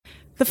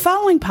The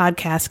following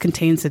podcast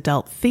contains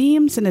adult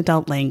themes and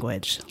adult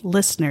language.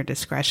 Listener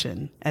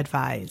discretion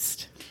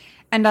advised.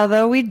 And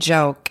although we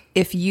joke,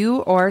 if you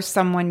or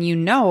someone you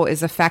know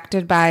is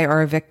affected by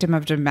or a victim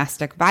of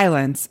domestic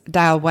violence,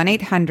 dial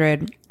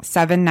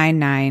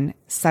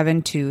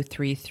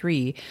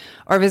 1-800-799-7233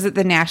 or visit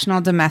the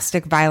National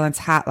Domestic Violence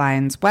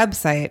Hotline's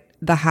website,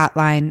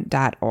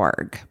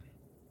 thehotline.org.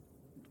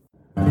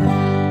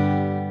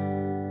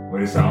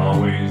 But it's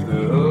always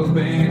the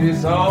husband,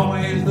 it's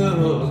always the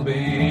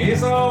husband,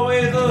 it's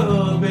always the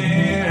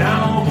husband, I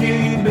don't kill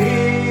you,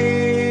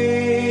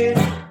 babe.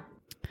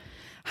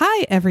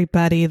 Hi,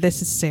 everybody.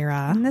 This is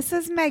Sarah. And this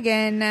is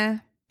Megan.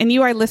 And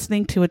you are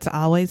listening to It's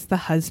Always the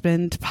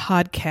Husband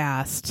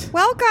podcast.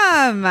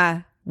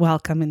 Welcome.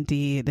 Welcome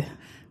indeed.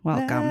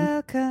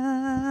 Welcome.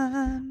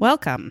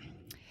 Welcome.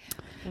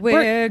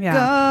 We're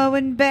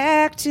going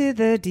back to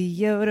the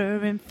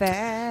deodorant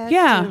factory.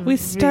 Yeah,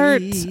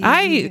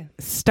 I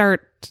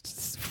start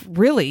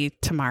really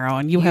tomorrow,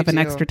 and you have an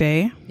do. extra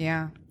day.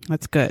 Yeah.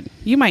 That's good.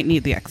 You might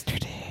need the extra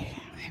day.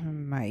 I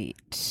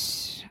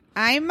might.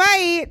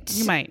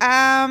 You might.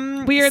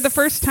 We are the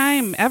first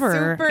time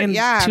ever in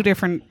two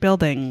different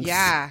buildings.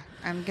 Yeah.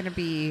 I'm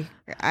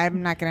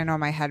not going to know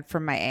my head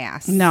from my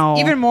ass. No.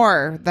 Even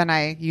more than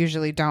I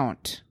usually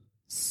don't.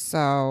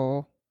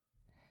 So.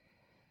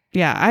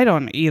 Yeah, I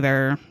don't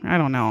either. I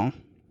don't know.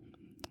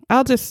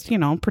 I'll just,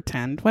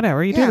 pretend.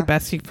 Whatever. You do the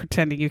best you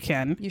pretending you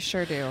can. You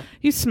sure do.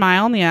 You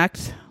smile and you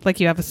act like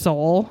you have a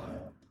soul.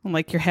 And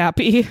like you're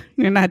happy.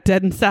 You're not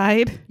dead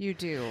inside. You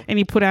do. And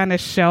you put on a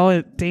show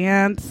and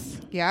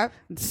dance. Yep.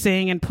 And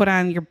sing and put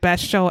on your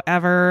best show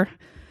ever.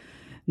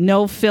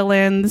 No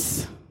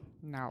fill-ins.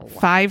 No.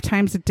 5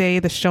 times a day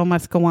the show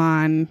must go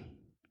on.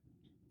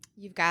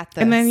 You've got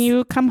this. And then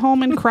you come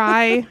home and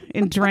cry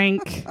and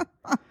drink.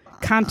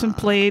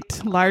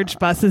 Contemplate large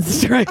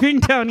buses driving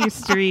down your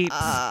street.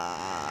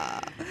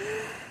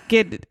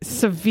 Get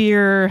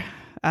severe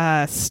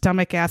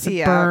stomach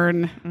acid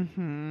burn.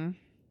 Mm-hmm.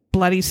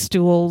 Bloody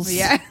stools.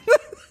 Yeah.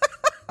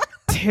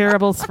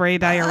 Terrible spray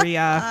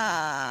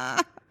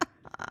diarrhea.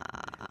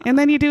 And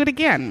then you do it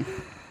again.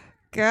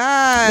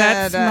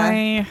 God.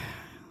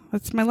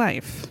 That's my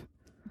life.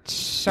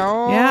 Is.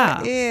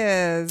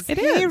 It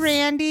Hey, is.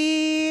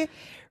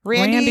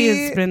 Randy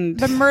Has been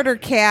the murder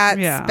cat's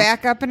Yeah.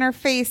 back up in our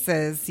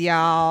faces,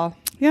 y'all.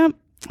 Yep.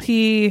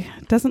 He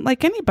doesn't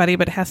like anybody,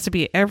 but it has to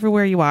be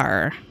everywhere you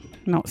are.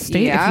 No,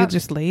 stay. If you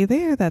just lay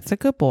there, that's a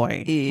good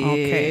boy.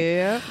 Okay.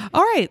 Yeah.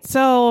 All right.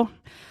 So,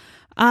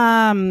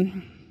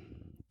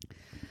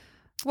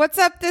 What's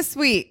up this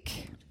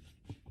week?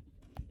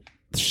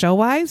 show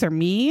wise or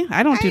me?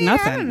 I don't do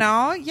nothing. I don't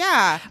know.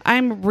 Yeah.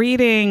 I'm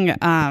reading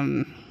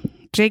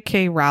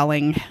J.K.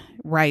 Rowling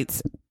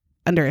writes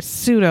under a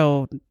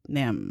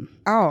pseudonym.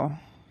 Oh,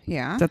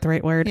 yeah. Is that the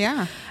right word?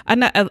 Yeah.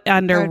 Under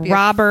That would be a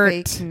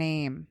Robert fake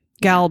name.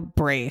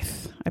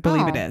 Galbraith, I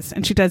believe it is.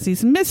 And she does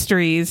these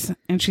mysteries,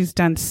 and she's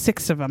done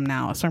 6 of them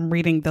now. So I'm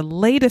reading the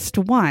latest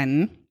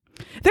one.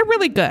 They're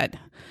really good.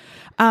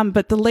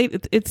 But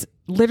it's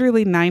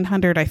literally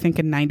 900, I think,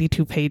 and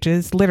 92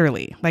 pages.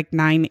 Literally, like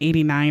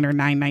 989 or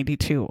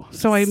 992.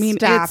 So I mean,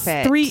 it's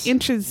 3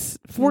 inches,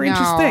 4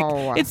 inches thick.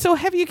 It's so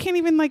heavy you can't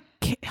even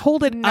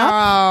hold it up.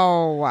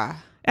 No.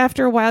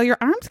 After a while, your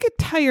arms get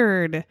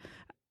tired,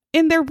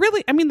 and they are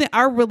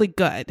really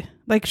good.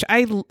 Like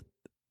I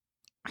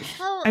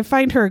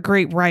find her a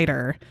great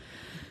writer.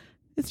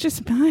 It's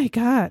just, my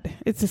God,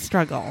 it's a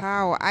struggle.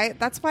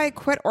 That's why I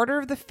quit Order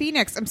of the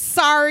Phoenix. I'm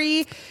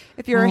sorry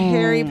if you're a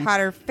Harry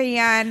Potter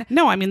fan.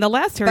 No, I mean, the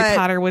last Harry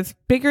Potter was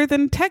bigger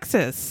than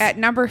Texas. At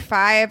number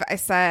 5, I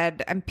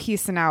said, I'm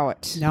peacing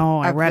out. No,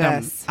 I read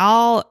them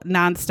all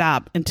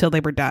nonstop until they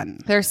were done.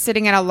 They're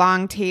sitting at a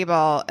long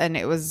table, and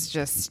it was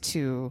just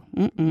too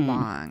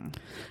long.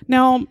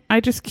 No, I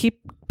just keep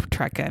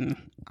trekking.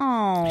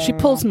 Oh. She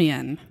pulls me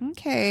in.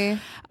 Okay.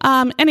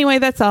 Anyway,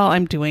 that's all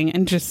I'm doing.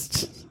 And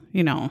just,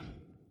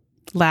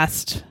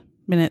 last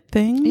minute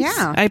things.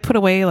 Yeah. I put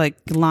away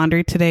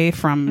laundry today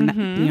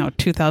from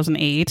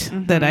 2008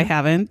 that I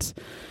haven't.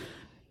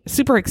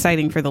 Super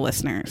exciting for the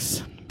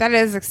listeners. That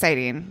is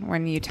exciting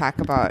when you talk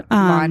about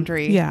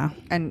laundry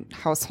and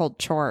household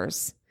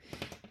chores.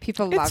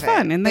 People love it. It's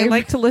fun, and they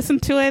like to listen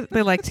to it.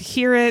 They like to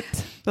hear it.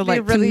 They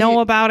like to know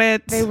about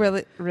it. They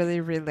really, really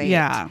relate.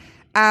 Yeah.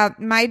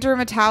 My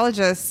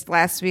dermatologist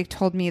last week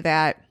told me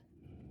that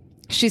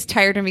she's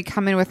tired of me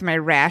coming with my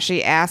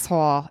rashy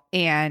asshole,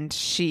 and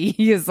she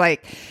is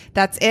like,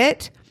 that's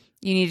it.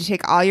 You need to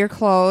take all your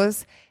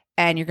clothes,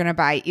 and you're going to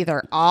buy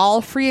either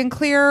all free and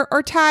clear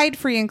or Tide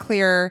free and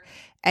clear,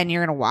 and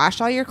you're going to wash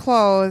all your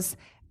clothes,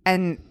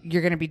 and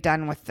you're going to be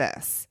done with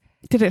this.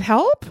 Did it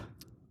help?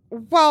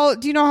 Well,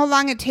 do you know how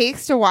long it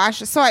takes to wash?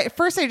 So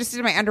first I just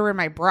did my underwear and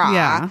my bra.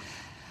 Yeah.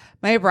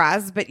 My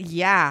bras, but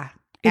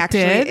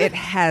it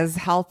has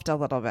helped a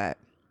little bit.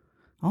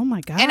 Oh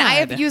my God. And I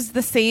have used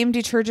the same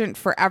detergent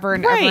forever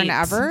and ever and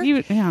ever.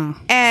 Yeah.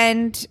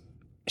 And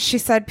she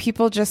said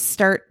people just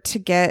start to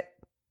get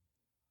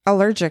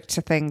allergic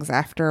to things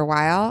after a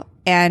while.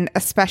 And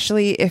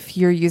especially if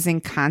you're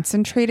using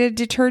concentrated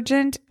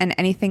detergent and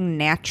anything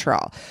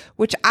natural,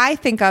 which I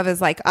think of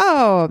as like,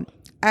 oh,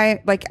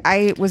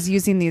 I was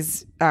using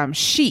these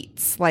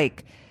sheets,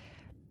 like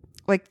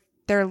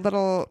they're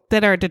little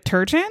that are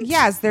detergent.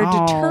 Yes, they're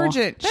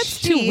detergent. That's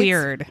sheets, too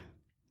weird.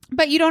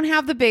 But you don't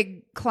have the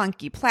big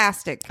clunky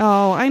plastic.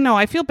 Oh, I know.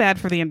 I feel bad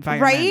for the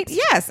environment. Right?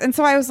 Yes. And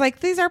so I was like,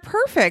 these are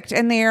perfect.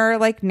 And they are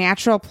like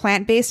natural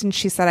plant-based. And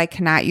she said I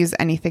cannot use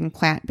anything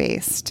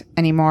plant-based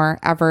anymore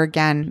ever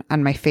again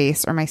on my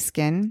face or my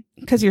skin.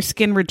 Because your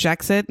skin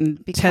rejects it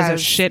and has a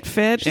shit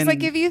fit. She's and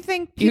like, if you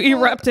think you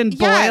erupt in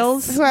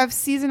boils. who have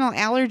seasonal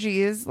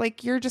allergies,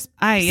 like you're just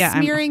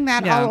smearing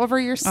that all over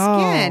your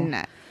skin.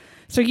 Oh.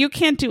 So you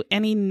can't do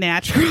any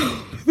natural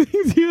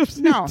things you have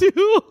to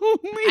do.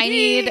 I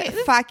need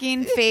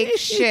fucking fake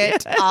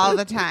shit all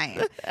the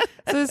time.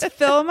 So just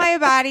fill my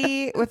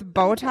body with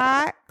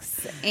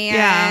Botox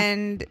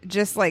and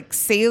just like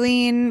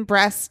saline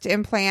breast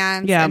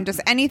implants and just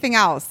anything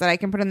else that I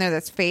can put in there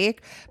that's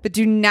fake. But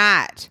do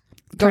not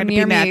go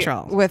near me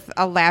natural with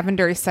a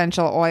lavender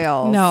essential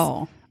oil.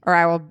 No. Or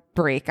I will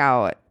break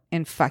out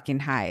in fucking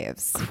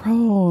hives.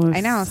 Gross.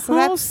 I know. So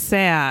that's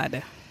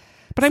sad.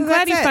 But I'm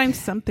glad you find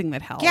something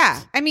that helps. Yeah.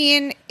 I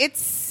mean,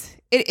 it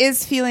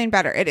is feeling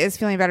better. It is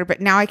feeling better.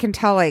 But now I can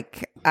tell,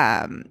 like,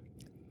 when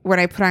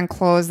I put on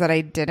clothes that I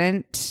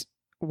didn't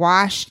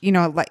wash, you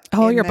know, like.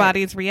 Oh, your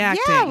body's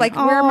reacting. Yeah. Like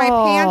where my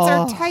pants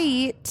are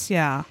tight.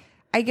 Yeah.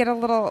 I get a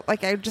little,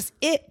 like, I just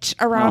itch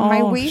around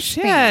my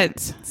waistband.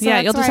 Shit. So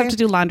yeah. You'll just have to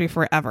do laundry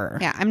forever.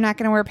 Yeah. I'm not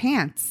going to wear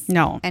pants.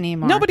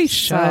 Anymore. Nobody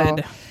should. So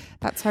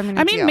that's how I'm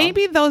going to deal.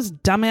 Maybe those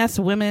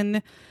dumbass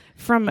women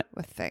from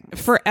with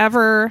things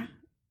forever.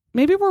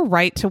 Maybe we're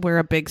right to wear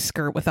a big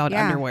skirt without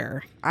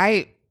underwear.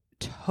 I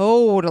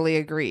totally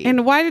agree.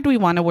 And why did we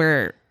want to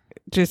wear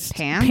just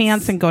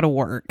pants and go to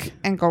work?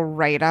 And go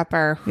right up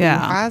our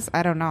hoo-has?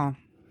 I don't know.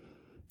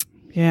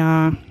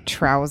 Yeah.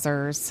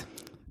 Trousers.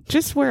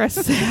 Just wear a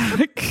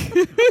sack.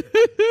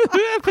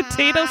 A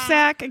potato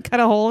sack and cut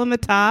a hole in the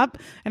top.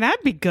 And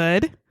that'd be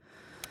good.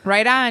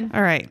 Right on.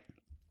 All right.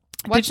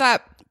 What's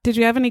up? Did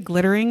you have any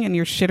glittering in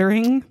your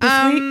shittering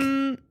this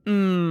week?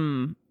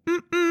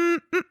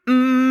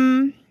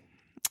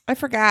 I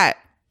forgot.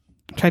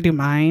 Should I do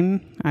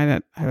mine? I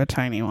have a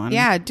tiny one.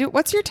 Yeah.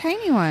 What's your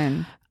tiny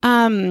one?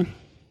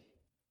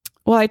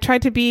 Well, I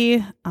tried to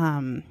be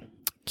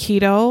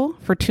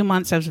keto for 2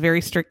 months. I was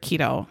very strict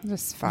keto.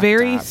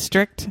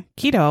 Strict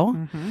keto.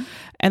 Mm-hmm.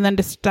 And then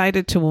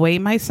decided to weigh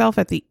myself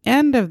at the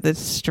end of the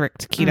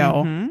strict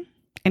keto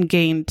and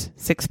gained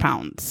 6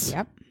 pounds.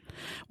 Yep.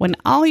 When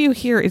all you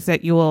hear is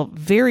that you will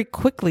very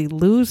quickly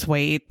lose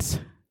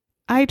weight,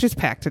 I just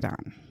packed it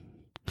on.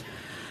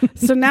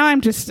 So now I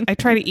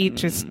try to eat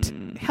just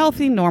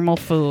healthy, normal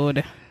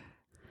food.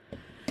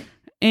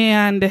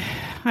 And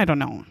I don't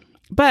know.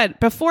 But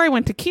before I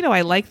went to keto,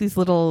 I liked these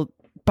little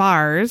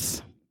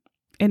bars.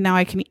 And now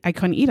I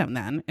couldn't eat them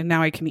then. And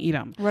now I can eat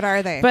them. What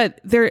are they?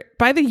 But they're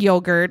by the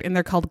yogurt and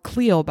they're called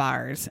Clio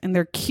bars. And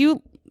they're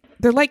cute.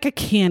 They're like a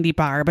candy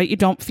bar, but you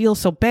don't feel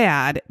so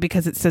bad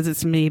because it says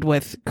it's made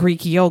with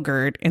Greek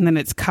yogurt. And then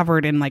it's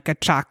covered in like a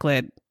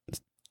chocolate,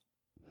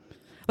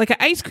 like an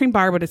ice cream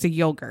bar, but it's a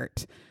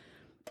yogurt.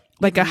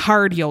 Like a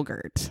hard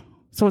yogurt.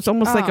 So it's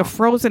almost like a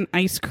frozen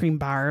ice cream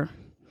bar.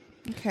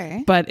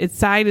 Okay. But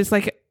inside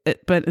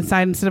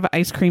instead of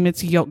ice cream,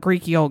 it's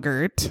Greek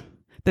yogurt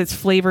that's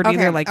flavored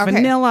either like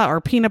vanilla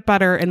or peanut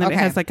butter. And then it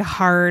has like a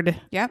hard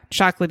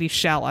chocolatey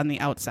shell on the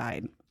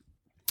outside.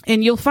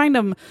 And you'll find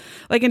them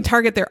like in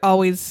Target. They're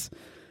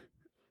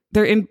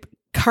in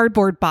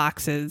cardboard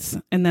boxes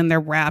and then they're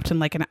wrapped in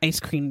like an ice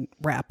cream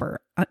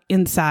wrapper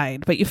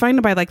inside, but you find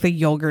them by like the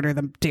yogurt or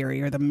the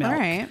dairy or the milk. All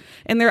right.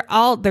 And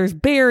there's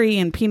berry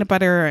and peanut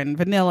butter and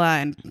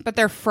vanilla but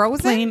they're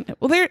frozen.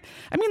 Well, they're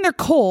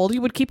cold.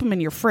 You would keep them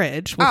in your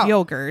fridge with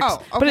yogurt,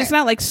 but it's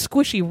not like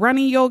squishy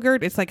runny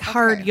yogurt. It's like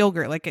hard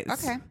yogurt. Like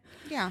it's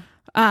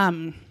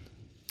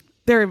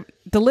they're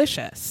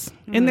delicious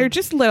and they're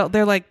just little.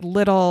 They're like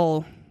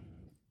little.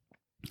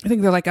 I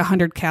think they're like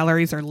 100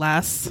 calories or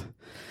less.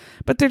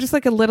 But they're just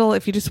like a little,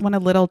 if you just want a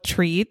little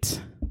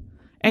treat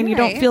and you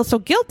don't feel so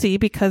guilty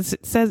because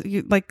it says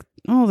you like,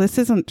 oh, this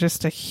isn't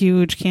just a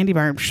huge candy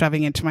bar I'm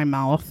shoving into my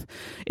mouth.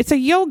 It's a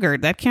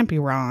yogurt. That can't be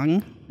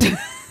wrong.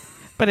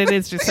 But it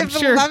is just, I'm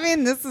sure.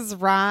 This is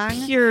wrong.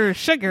 Pure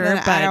sugar,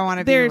 but I don't want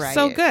to they're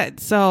so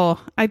good. So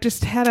I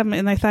just had them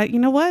and I thought, you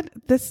know what?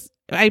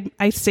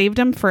 I saved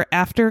them for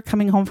after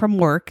coming home from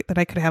work that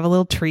I could have a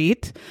little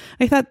treat.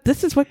 I thought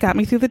this is what got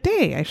me through the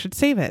day. I should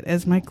save it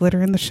as my glitter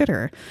in the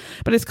shitter.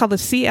 But it's called the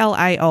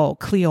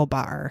Clio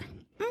bar.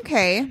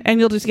 Okay.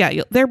 And you'll just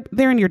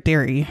they're in your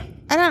dairy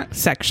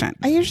section.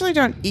 I usually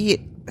don't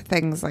eat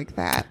things like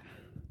that.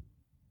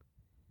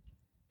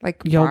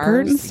 Like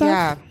yogurt bars. And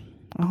stuff?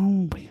 Yeah.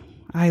 Oh,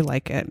 I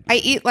like it. I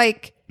eat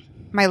like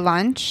my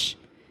lunch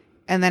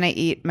and then I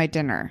eat my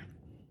dinner.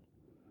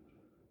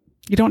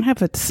 You don't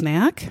have a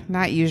snack?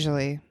 Not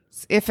usually.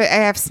 If I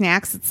have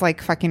snacks, it's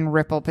like fucking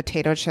Ripple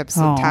potato chips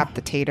on top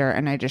the tater,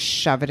 and I just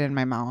shove it in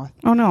my mouth.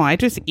 Oh no, I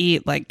just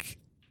eat like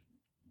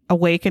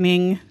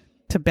awakening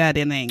to bed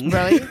inning.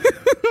 Really?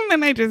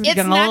 And I just It's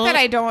not that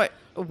I don't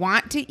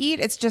want to eat.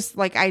 It's just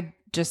like I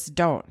just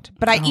don't.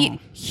 But I eat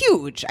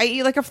huge. I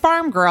eat like a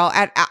farm girl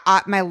at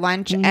my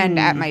lunch and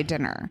at my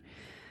dinner.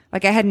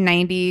 Like I had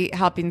 90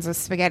 helpings of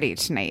spaghetti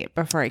tonight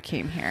before I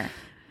came here.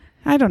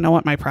 I don't know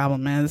what my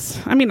problem is.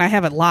 I mean, I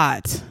have a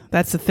lot.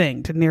 That's the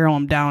thing, to narrow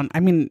them down. I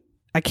mean,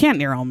 I can't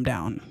narrow them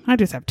down. I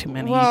just have too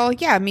many. Well,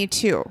 yeah, me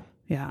too.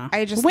 Yeah.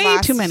 I just way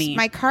lost too many.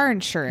 my car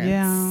insurance.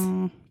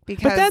 Yeah.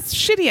 Because but that's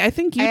shitty. I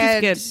think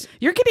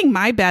you're getting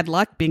my bad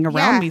luck being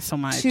around me so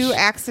much. 2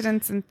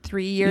 accidents in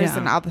 3 years, Yeah.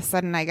 and all of a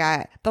sudden I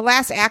got the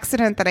last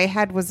accident that I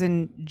had was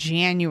in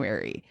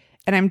January,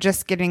 and I'm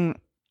just getting.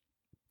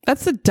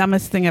 That's the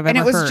dumbest thing I've ever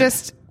heard. And it was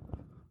just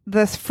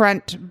the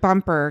front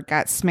bumper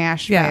got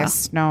smashed by a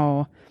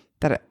snow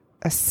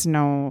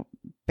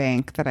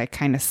bank that I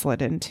kind of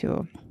slid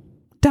into.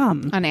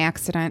 Dumb. An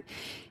accident.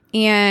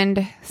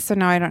 And so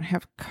now I don't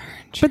have car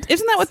insurance. But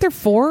isn't that what they're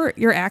for?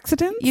 Your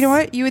accidents? You know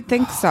what? You would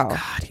think so.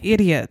 God,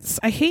 idiots.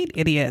 I hate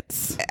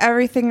idiots.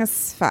 Everything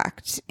is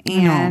fucked.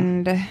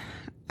 And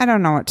I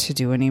don't know what to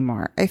do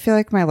anymore. I feel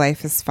like my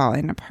life is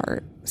falling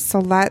apart. So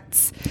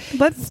let's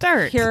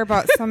start. hear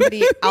about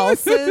somebody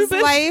else's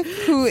life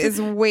who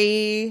is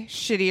way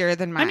shittier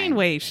than mine. I mean,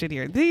 way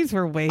shittier. These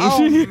were way Oh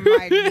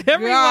shittier.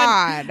 my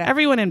God.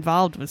 Everyone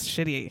involved was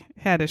shitty.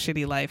 Had a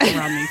shitty life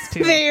around these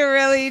two. They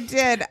really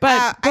did.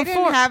 But I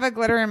didn't have a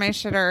glitter in my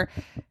shitter.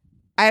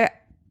 I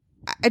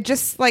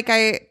just like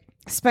I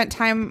spent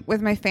time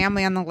with my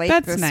family on the lake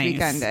That's this nice.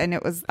 weekend, and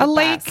it was A the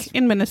lake best.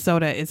 in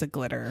Minnesota is a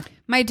glitter.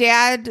 My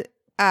dad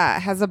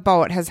has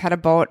had a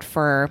boat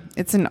for,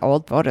 it's an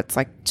old boat. It's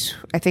like,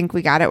 I think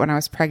we got it when I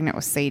was pregnant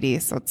with Sadie.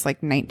 So it's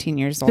like 19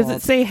 years old. Does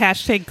it say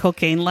hashtag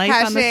cocaine life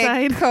on the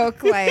side?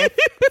 Coke life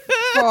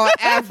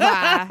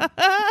forever.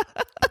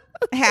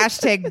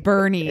 Hashtag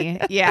Bernie.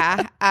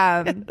 Yeah.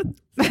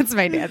 That's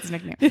my dad's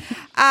nickname.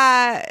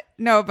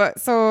 No, but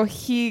so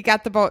he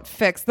got the boat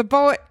fixed. The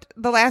boat,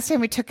 the last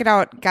time we took it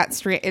out,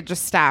 it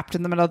just stopped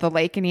in the middle of the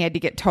lake, and he had to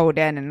get towed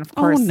in. And of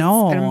course,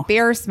 no. an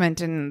embarrassment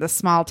in the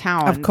small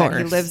town Of course. that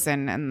he lives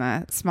in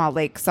the small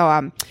lake.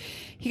 So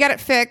he got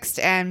it fixed,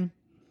 and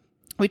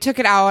we took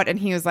it out, and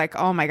he was like,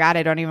 oh my God,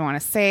 I don't even want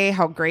to say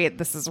how great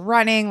this is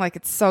running. Like,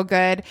 it's so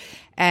good.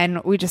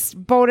 And we just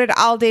boated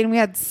all day, and we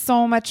had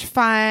so much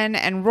fun.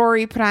 And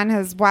Rory put on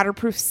his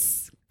waterproof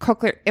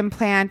cochlear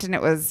implant, and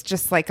it was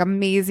just like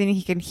amazing.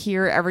 He can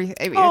hear everything.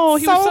 I mean, Oh,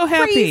 it's he was so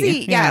happy.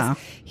 crazy. Yeah. Yes.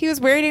 He was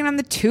wearing it on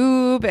the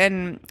tube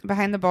and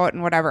behind the boat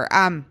and whatever.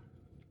 And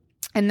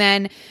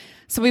then,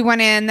 so we went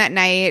in that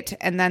night,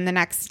 and then the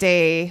next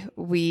day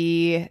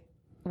we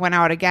went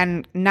out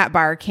again. Nut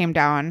Bar came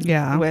down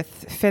with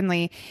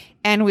Finley,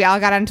 and we all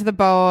got onto the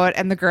boat,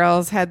 and the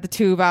girls had the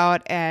tube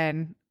out,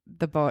 and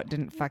the boat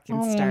didn't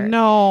fucking start.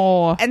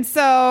 No. And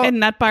so And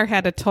Nut Bar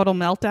had a total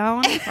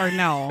meltdown, or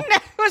no?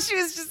 no, she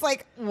was just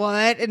like,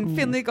 what? And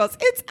Finley goes,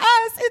 it's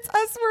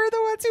us. We're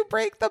the ones who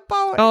break the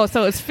boat. Oh,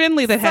 so it's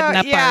Finley that had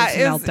Nut Bar's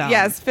meltdown.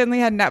 Yes, Finley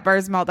had Nut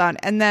Bar's meltdown.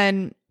 And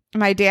then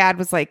my dad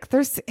was like,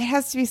 it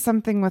has to be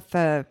something with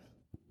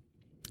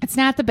it's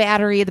not the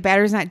battery. The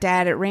battery's not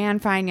dead. It ran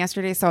fine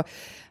yesterday. So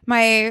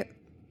my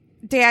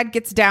dad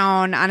gets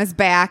down on his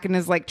back and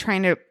is like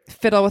trying to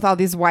fiddle with all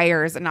these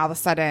wires, and all of a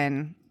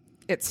sudden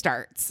it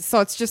starts. So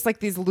it's just like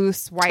these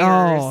loose wires.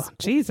 Oh,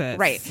 Jesus.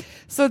 Right.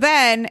 So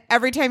then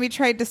every time he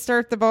tried to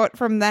start the boat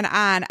from then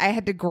on, I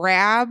had to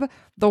grab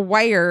the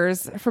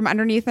wires from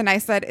underneath, and I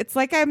said, it's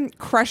like I'm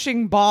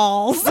crushing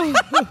balls.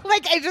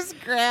 Like I just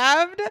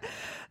grabbed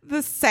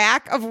the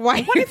sack of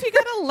wires. What if you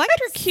got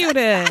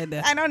electrocuted?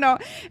 I don't know.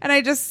 And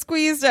I just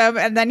squeezed him,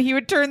 and then he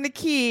would turn the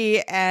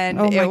key,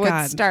 and it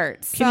would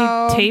start.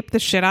 Can you tape the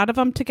shit out of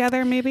them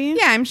together, maybe?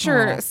 Yeah, I'm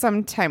sure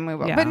sometime we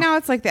will. Yeah. But now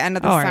it's like the end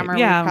of the All right. summer.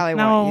 Yeah. We probably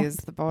No. won't use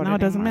the boat No, it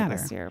doesn't anymore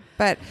matter. this year.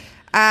 But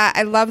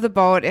I love the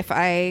boat. If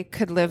I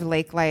could live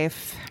lake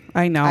life,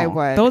 I know. I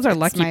would. Those are It's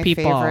lucky my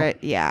people. Favorite.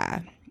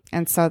 Yeah.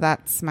 And so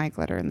that's my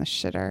glitter in the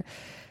shitter.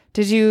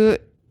 Did you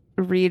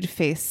read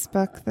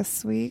Facebook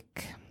this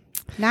week?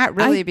 Not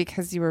really,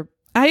 because you were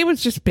I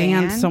was just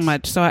banned so Banned?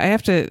 much. So I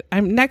have to,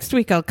 next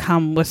week I'll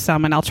come with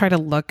some, and I'll try to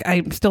look.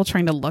 I'm still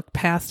trying to look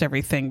past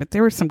everything, but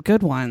there were some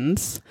good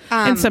ones.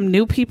 And some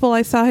new people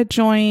I saw had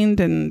joined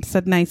and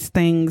said nice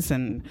things,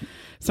 and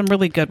some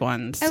really good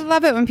ones. I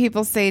love it when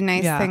people say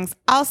nice things.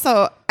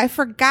 Also, I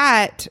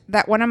forgot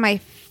that one of my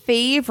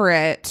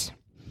favorite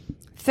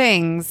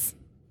things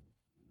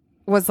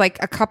was like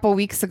a couple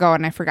weeks ago,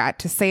 and I forgot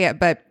to say it,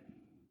 but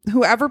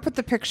whoever put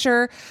the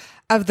picture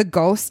of the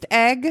ghost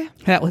egg,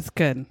 That was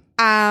good.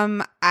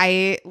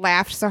 I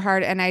laughed so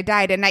hard and I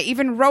died. And I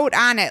even wrote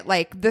on it,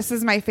 like, this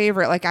is my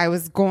favorite. Like, I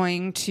was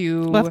going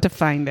to... We'll have to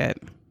find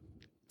it.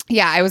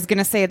 Yeah, I was going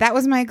to say that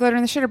was my glitter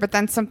in the shitter, but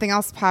then something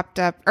else popped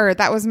up. Or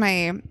that was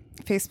my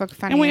Facebook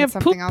funny. And we have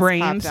something poop else brain,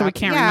 popped so we up.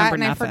 can't remember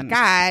and nothing.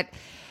 I forgot.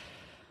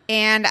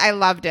 And I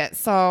loved it.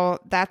 So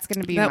that's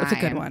going to be That was a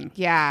mine. good one.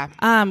 Yeah.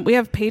 We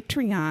have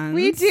Patreons.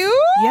 We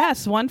do?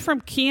 Yes, one from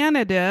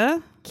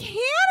Canada.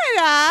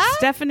 Canada?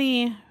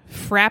 Stephanie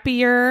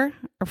Frappier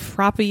or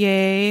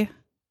Frappier.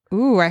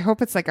 Ooh, I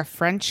hope it's like a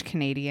French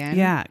Canadian.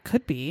 Yeah, it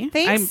could be.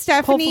 Thanks,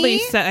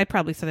 Stephanie. I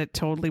probably said it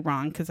totally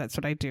wrong because that's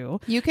what I do.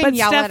 You can but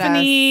yell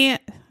Stephanie,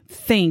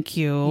 thank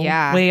you.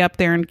 Yeah. Way up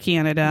there in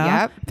Canada.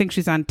 Yep. I think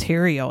she's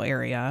Ontario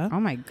area. Oh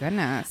my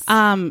goodness.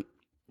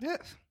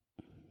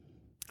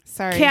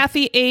 Sorry.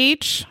 Kathy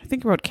H. I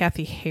think I wrote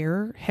Kathy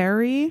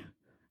Harry.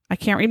 I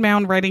can't read my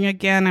own writing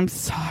again. I'm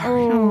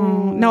sorry.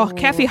 Oh. No,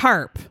 Kathy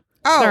Harp.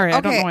 Oh, sorry, okay.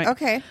 I don't know why.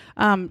 Okay.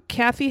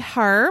 Kathy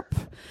Harp.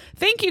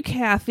 Thank you,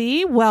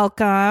 Kathy.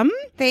 Welcome.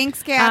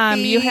 Thanks,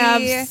 Kathy. You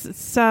have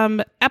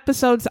some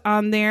episodes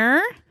on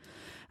there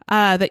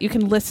that you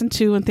can listen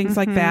to and things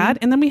like that.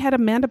 And then we had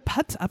Amanda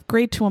Putz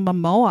upgrade to a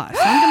Momoa.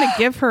 So I'm going to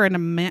give her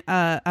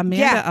Amanda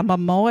a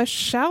Momoa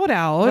shout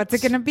out. What's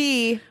it going to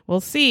be? We'll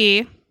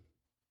see.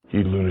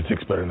 You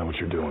lunatics better know what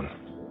you're doing.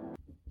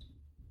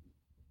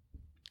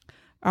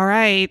 All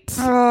right.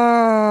 Oh,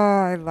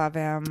 I love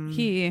him.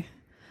 He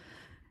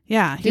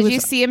Did was, you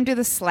see him do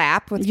the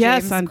slap with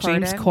yes, James on Corden?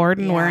 James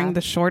Corden Yeah. wearing the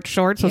short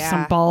shorts with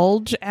some Yeah.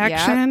 bulge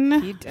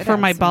action he did for have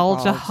my some bulge.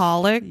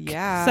 bulgeaholic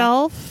Yeah.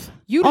 self.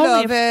 You Only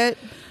love if- it.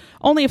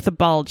 Only if the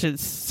bulge is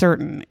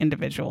certain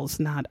individuals,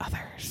 not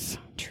others.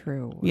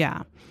 True.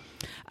 Yeah.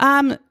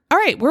 All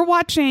right, we're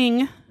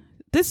watching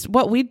this.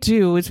 What we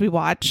do is we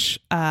watch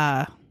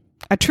a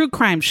true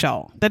crime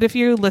show that if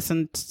you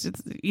listen to,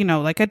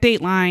 like a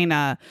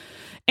Dateline,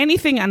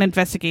 anything on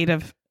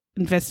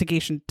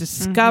investigation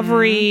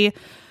discovery,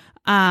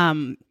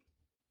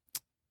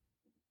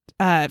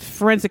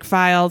 Forensic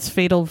Files,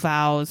 Fatal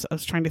Vows. I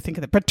was trying to think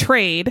of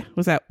Betrayed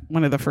was that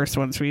one of the first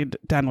ones we'd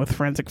done with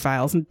Forensic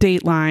Files, and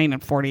Dateline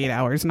and 48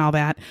 Hours and all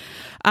that.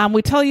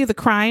 We tell you the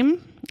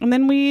crime, and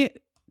then we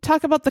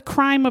talk about the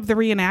crime of the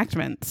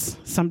reenactments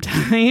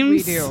sometimes.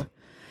 We do.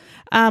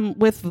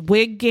 With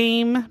wig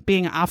game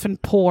being often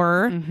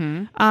poor.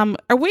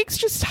 Are wigs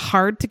just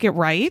hard to get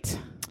right?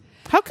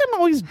 How come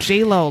always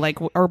J-Lo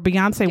or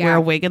Beyonce wear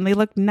a wig and they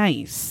look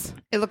nice?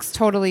 It looks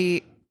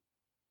totally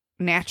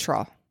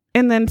natural.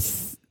 And then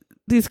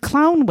these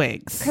clown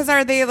wigs. Because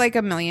are they like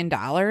 $1 million?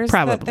 Probably.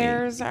 That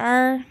theirs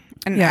are,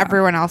 and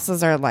everyone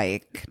else's are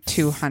like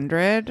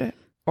 $200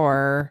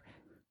 or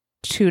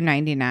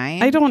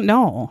 $299. I don't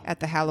know. At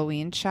the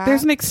Halloween shop.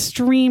 There's an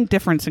extreme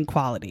difference in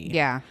quality.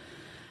 Yeah,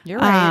 you're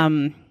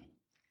right.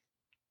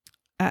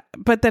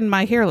 But then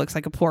my hair looks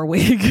like a poor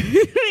wig,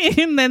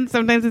 and then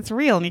sometimes it's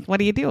real. And what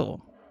do you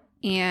do?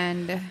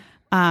 And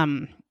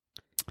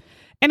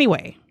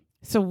anyway,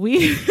 so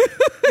we.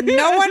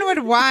 No one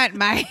would want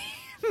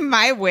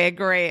my wig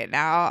right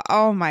now.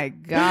 Oh my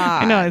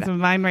god! I know it's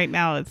mine right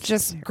now. It's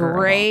just terrible.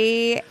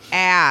 gray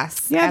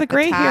ass. Yeah, at the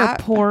gray hair top.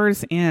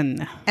 pours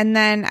in. And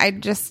then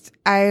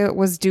I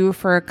was due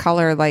for a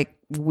color like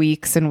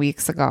weeks and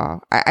weeks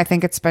ago. I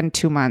think it's been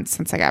 2 months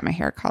since I got my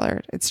hair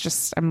colored. It's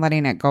just I'm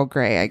letting it go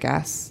gray, I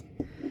guess,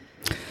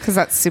 because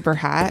that's super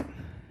hot.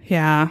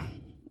 Yeah.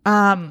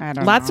 I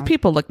don't Lots know. of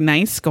people look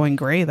nice going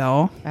gray,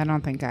 though. I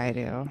don't think I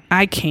do.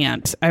 I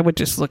can't. I would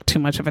just look too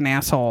much of an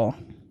asshole.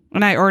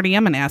 And I already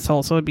am an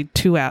asshole, so it'd be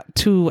two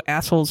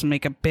assholes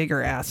make a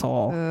bigger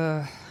asshole.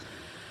 Ugh.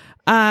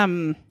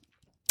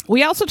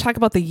 We also talk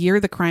about the year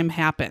the crime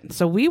happened.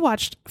 So we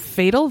watched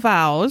Fatal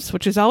Vows,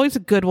 which is always a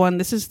good one.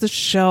 This is the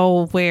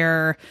show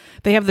where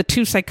they have the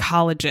two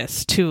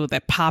psychologists, too,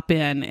 that pop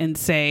in and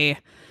say,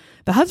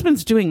 the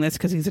husband's doing this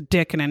because he's a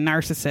dick and a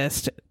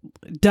narcissist.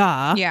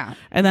 Duh. Yeah.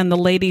 And then the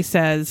lady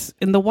says,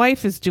 and the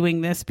wife is doing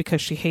this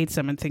because she hates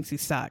him and thinks he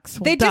sucks.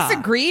 Well, They duh.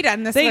 disagreed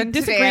on this They one today.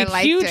 disagreed I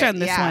liked huge it. on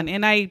this Yeah. one.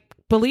 And I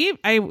believe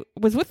I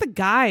was with the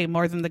guy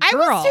more than the I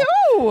girl. was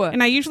too.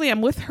 And I usually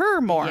am with her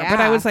more. Yeah. But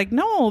I was like,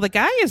 no, the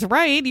guy is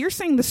right. You're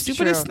saying the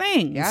stupidest true.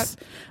 things. Yep.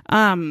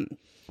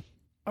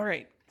 All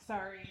right.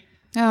 Sorry.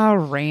 Oh,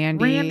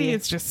 Randy. Randy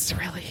is just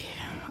really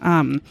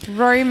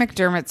Rory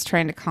McDermott's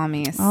trying to call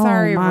me.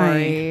 Sorry, my.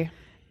 Rory.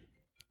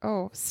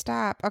 Oh,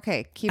 stop.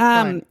 Okay, keep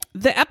going.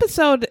 the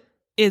episode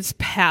is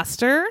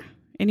Pastor,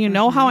 and you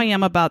know how I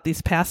am about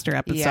these Pastor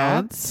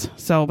episodes.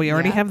 So we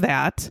already have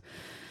that.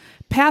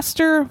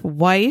 Pastor,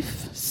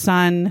 wife,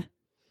 son,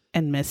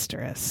 and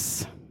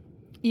mistress.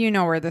 You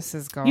know where this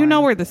is going. You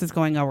know where this is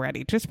going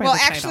already, just by Well, the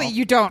title. actually,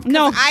 you don't. 'cause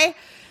No, I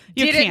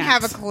you didn't can't.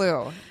 have a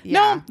clue.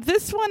 Yeah. No,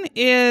 this one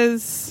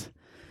is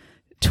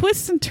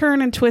twist and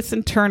turn,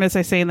 as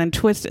I say, and then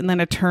twist and then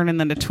a turn and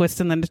then a twist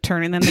and then a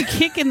turn and then the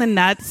kick in the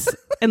nuts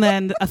and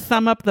then a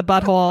thumb up the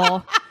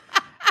butthole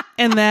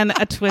and then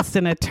a twist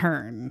and a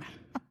turn.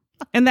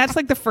 And that's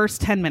like the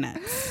first 10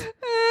 minutes.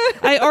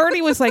 I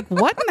already was like,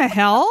 what in the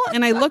hell?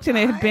 And I looked and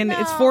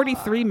it's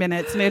 43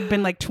 minutes and it had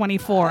been like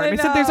 24. And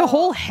I said, there's a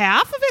whole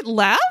half of it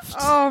left?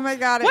 Oh my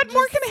God. What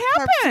more can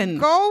happen?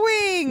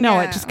 Going. No,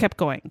 it just kept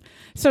going.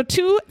 So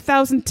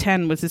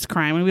 2010 was this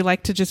crime. And we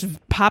like to just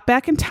pop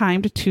back in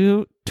time to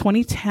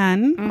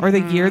 2010 or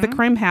the year the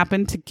crime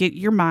happened to get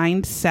your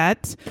mind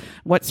set.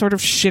 What sort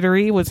of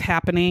shittery was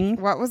happening?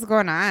 What was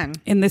going on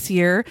in this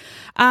year?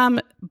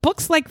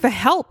 Books like The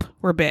Help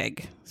were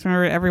big. So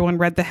remember everyone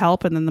read The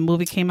Help and then the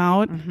movie came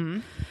out.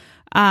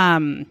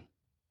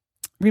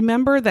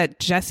 Remember that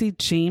Jesse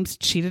James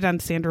cheated on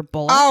Sandra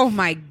Bullock? Oh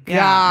my God.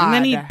 Yeah. And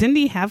then didn't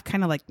he have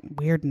kind of like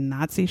weird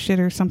Nazi shit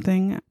or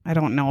something? I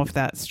don't know if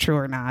that's true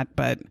or not,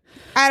 but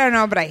I don't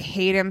know, but I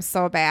hate him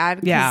so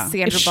bad. Yeah.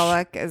 Sandra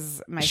Bullock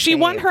is my She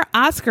won her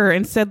Oscar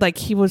and said like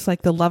he was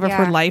like the love of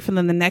her life. And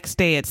then the next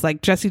day it's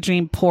like Jesse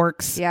James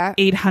porks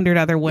 800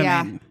 other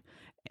women.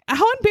 Yeah.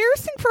 How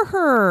embarrassing for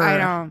her. I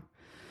know.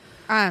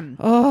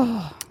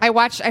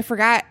 I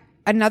forgot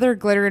another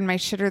glitter in my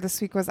shitter this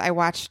week was I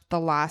watched The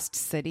Lost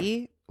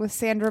City with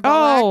Sandra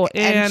Bullock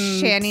and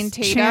Channing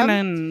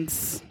Tatum.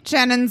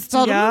 Jennings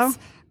Tatum.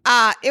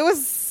 Yeah. It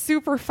was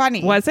super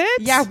funny. Was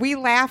it? Yeah, we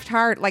laughed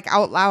hard, like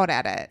out loud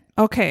at it.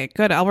 Okay,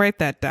 good. I'll write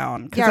that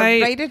down. Yeah,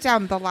 write it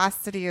down. The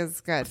Lost City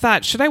is good.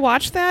 Thought, should I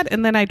watch that?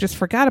 And then I just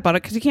forgot about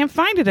it because you can't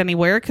find it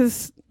anywhere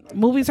because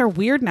movies are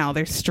weird now.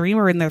 They're stream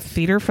or in their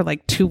theater for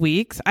like 2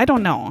 weeks. I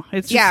don't know.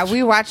 It's just,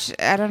 we watched.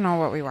 I don't know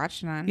what we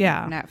watched on.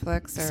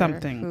 Netflix or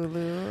something.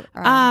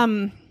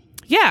 Hulu.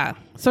 Yeah.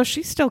 So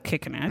she's still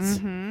kicking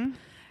it.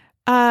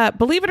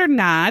 Believe it or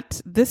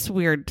not, this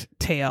weird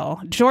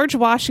tale. George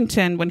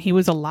Washington, when he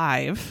was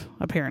alive,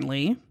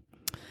 apparently,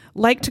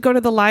 liked to go to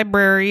the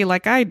library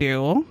like I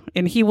do,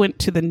 and he went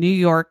to the New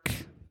York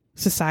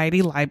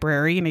Society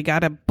Library and he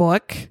got a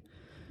book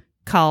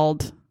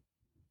called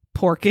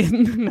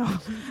Porkin. No.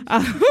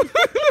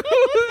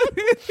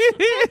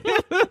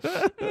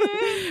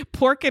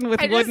 Porkin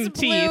with wooden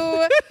teeth.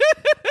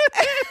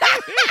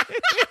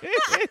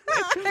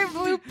 I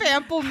blew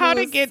pamplemousse. How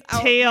to get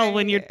tail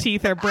when your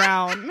teeth are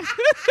brown.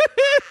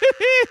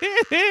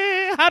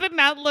 How to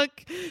not look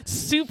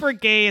super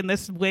gay in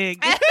this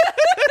wig.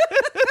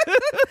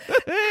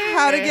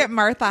 How to get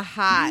Martha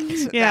hot.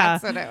 Yeah.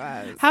 That's what it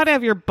was. How to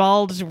have your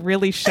bulge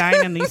really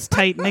shine in these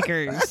tight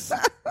knickers.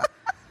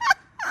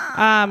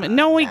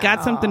 No, we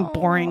got something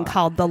boring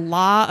called The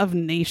Law of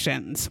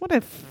Nations. What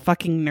a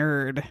fucking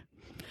nerd.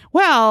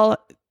 Well,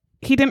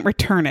 he didn't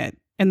return it,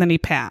 and then he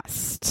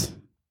passed.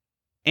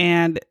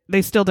 And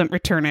they still didn't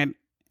return it.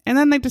 And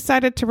then they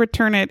decided to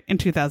return it in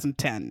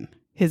 2010.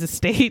 His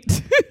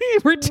estate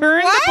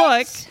returned the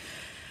book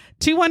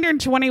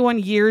 221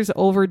 years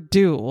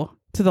overdue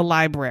to the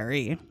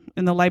library.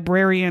 And the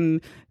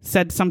librarian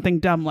said something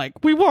dumb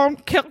like, we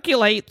won't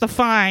calculate the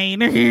fine.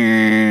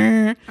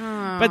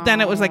 But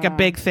then it was like a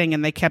big thing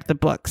and they kept the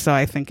book. So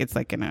I think it's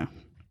like I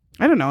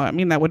don't know. I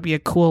mean, that would be a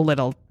cool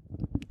little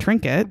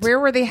trinket. Where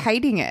were they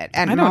hiding it?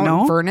 At I don't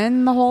know.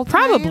 Vernon the whole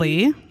time?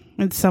 Probably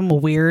in some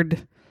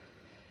weird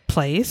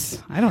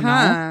place. I don't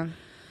know.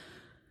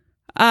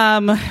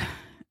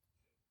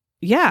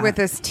 Yeah. With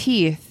his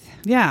teeth.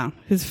 Yeah,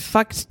 his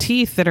fucked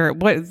teeth that are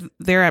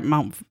they're at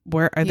Mount.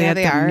 Where are they at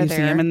the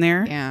museum in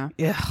there? Yeah,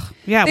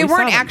 yeah. They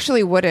weren't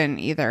actually wooden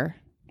either.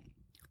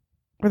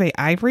 Were they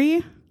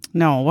ivory?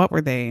 No, what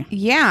were they?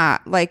 Yeah,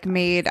 like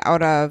made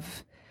out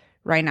of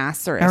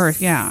rhinoceros.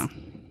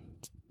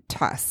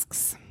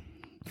 Tusks.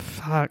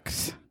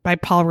 Fucked by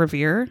Paul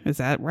Revere. Is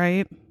that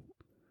right?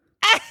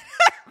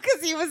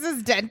 Because he was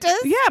his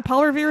dentist. Yeah,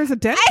 Paul Revere is a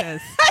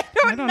dentist.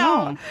 I don't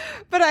know.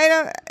 But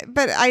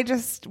I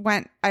just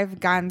went.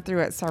 I've gone through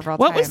it several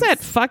times. What was that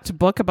fucked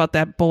book about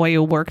that boy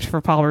who worked for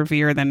Paul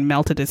Revere and then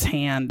melted his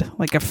hand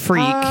like a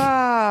freak?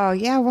 Oh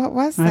yeah, what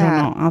was that? I don't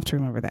know. I'll have to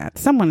remember that.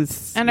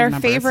 Someone's and our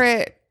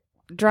favorite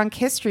drunk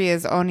history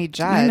is Oni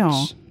Judge. I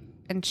know.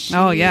 And she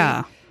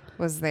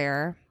was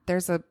there.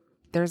 There's a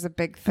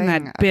big thing.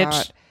 And that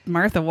bitch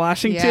Martha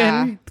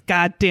Washington,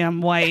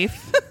 goddamn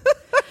wife.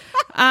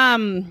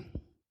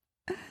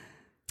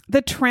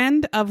 The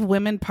trend of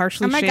women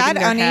partially shaving their head. Oh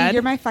my God, Oni,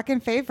 you're my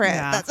fucking favorite.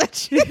 Yeah. That's what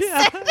she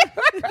said.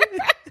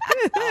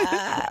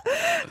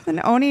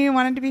 And Oni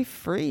wanted to be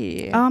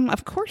free.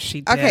 Of course she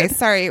did. Okay,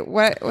 sorry.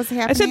 What was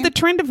happening? I said the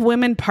trend of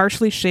women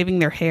partially shaving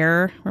their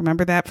hair.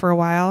 Remember that for a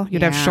while?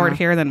 You'd have short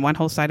hair, then one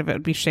whole side of it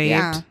would be shaved.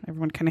 Yeah.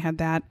 Everyone kind of had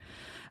that.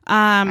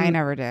 I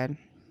never did.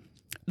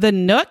 The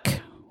Nook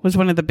was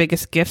one of the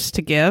biggest gifts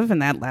to give,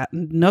 and that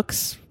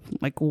Nooks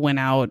like went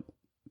out.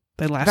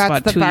 They last about 2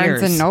 years. That's the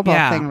Barnes and Noble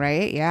thing,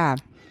 right? Yeah.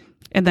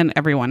 And then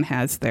everyone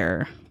has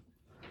their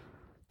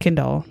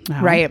Kindle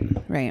now. Right.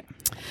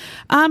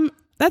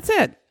 That's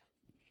it.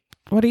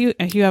 What do you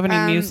have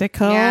any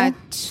musical? Yeah,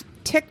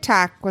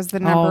 TikTok was the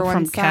number one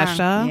from song.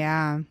 Kesha.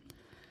 Yeah.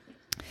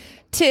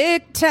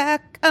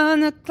 Tick-tock on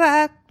the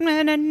clock,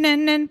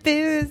 and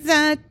feels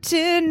out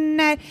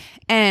tonight.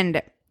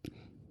 And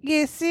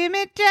you see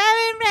me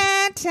driving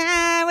around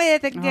town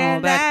with a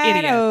girl that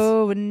idiot.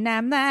 And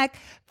I'm like,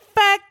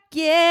 fuck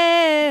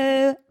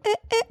you.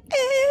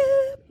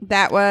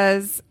 That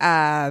was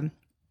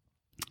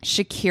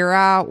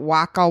Shakira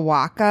Waka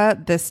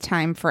Waka, This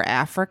Time for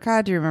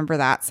Africa. Do you remember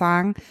that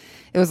song?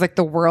 It was like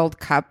the World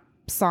Cup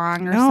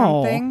song or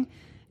something.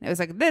 It was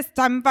like, this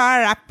time for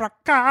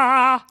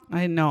Africa.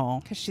 I know.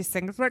 Because she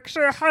sings like she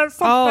has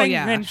something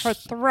in her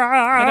throat.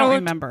 I don't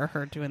remember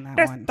her doing that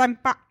one. This time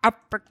for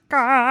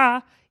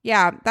Africa.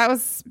 Yeah, that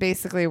was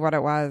basically what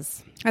it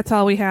was. That's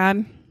all we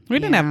had. We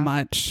didn't have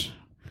much.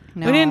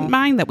 No. We didn't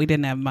mind that we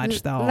didn't have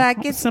much, though.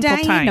 Like it's Simple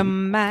time.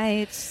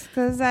 dynamite,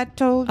 because I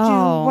told you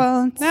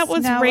once. That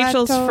was now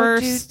Rachel's I told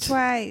first you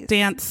twice.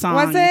 dance song.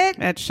 Was it?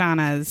 At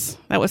Shauna's.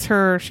 That was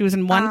her. She was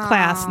in one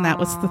class, and that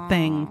was the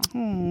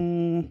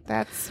thing.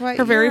 That's what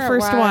her very year it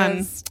first one.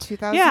 was,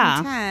 2010.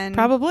 Yeah,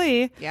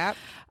 probably. Yep.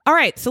 All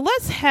right, so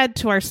let's head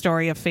to our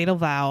story of fatal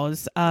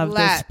vows of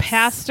this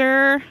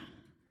pastor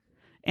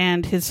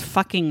and his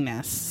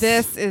fuckingness.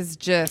 This is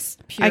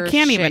just pure I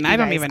can't shit, even. I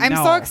don't even know. I'm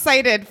so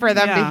excited for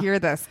them to Yeah. hear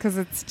this because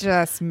it's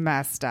just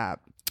messed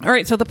up. All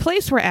right, so the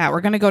place we're at, we're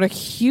going to go to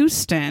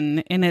Houston,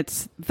 and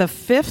it's the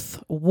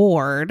 5th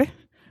Ward,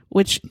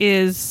 which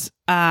is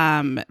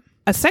a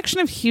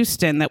section of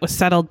Houston that was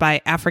settled by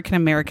African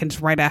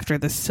Americans right after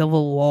the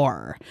Civil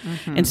War.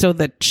 And so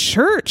the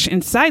church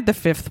inside the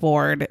 5th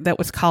Ward that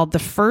was called the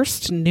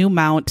First New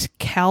Mount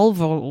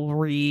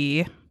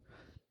Calvary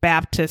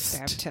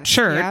Baptist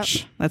Church,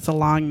 yep. That's a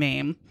long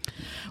name,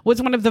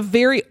 was one of the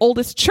very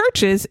oldest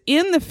churches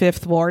in the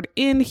 5th Ward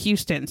in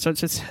Houston. So it's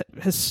this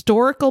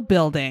historical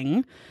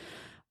building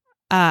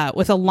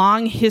with a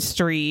long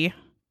history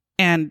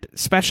and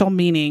special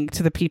meaning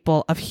to the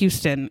people of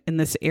Houston in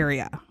this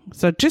area.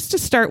 So just to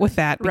start with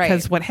that,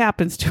 because what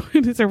happens to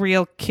it is a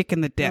real kick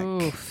in the dick.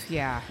 Oof,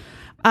 yeah.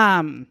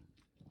 We're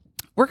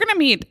going to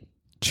meet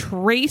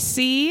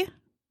Tracy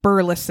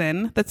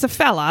Burleson. That's a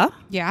fella.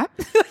 Yeah.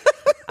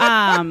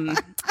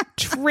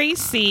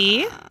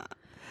 Tracy,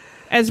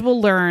 as we'll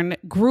learn,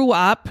 grew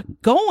up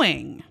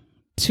going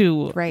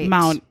to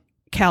Mount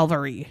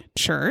Calvary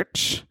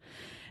Church.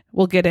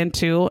 We'll get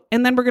into,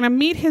 and then we're going to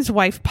meet his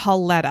wife,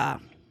 Pauletta.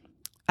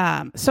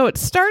 So it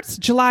starts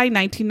July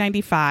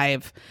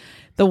 1995,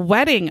 the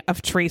wedding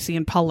of Tracy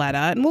and Pauletta,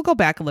 and we'll go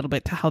back a little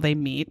bit to how they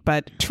meet,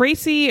 but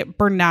Tracy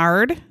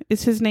Bernard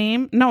is his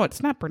name. No,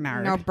 it's not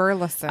Bernard. No,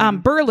 Burleson.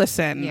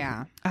 Burleson.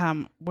 Yeah.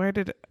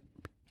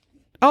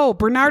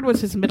 Bernard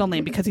was his middle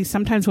name because he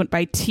sometimes went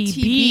by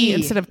TB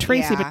instead of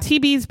Tracy, but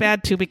TB is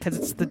bad too because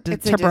it's the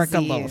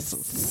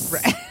tuberculosis.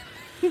 Right.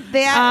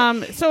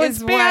 That so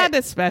it's bad,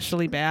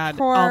 especially bad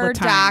poor all the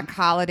time. Doc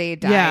Holliday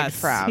died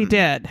from. He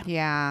did.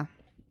 Yeah.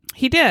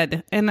 He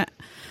did. And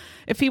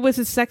if he was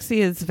as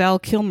sexy as Val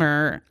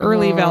Kilmer,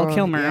 Val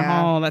Kilmer,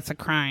 that's a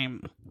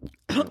crime.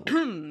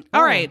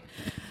 All right.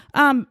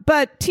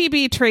 But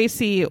TB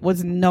Tracy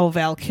was no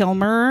Val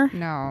Kilmer.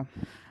 No.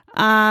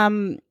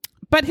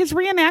 But his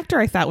reenactor,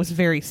 I thought, was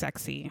very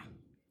sexy.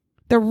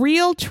 The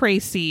real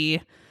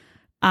Tracy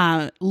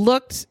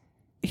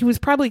he was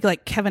probably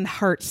like Kevin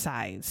Hart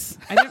size.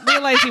 I didn't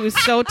realize he was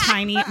so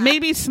tiny,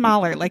 maybe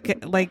smaller, like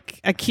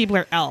a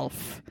Keebler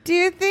elf. Do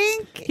you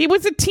think? He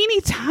was a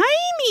teeny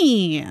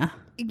tiny.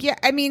 Yeah,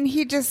 I mean,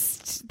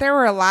 there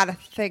were a lot of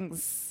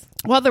things.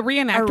 Well, the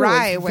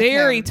reenactor was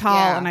very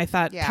tall, and I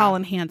thought tall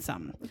and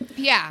handsome.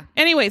 Yeah.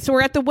 Anyway, so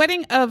we're at the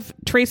wedding of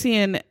Tracy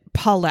and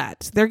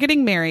Paulette. They're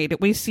getting married.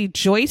 We see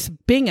Joyce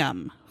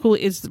Bingham, who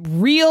is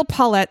real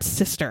Paulette's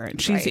sister,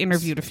 and she's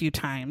interviewed a few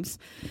times.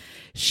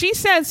 She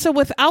says, so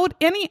without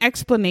any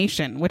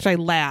explanation, which I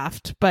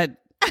laughed, but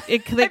they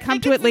come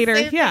to it later.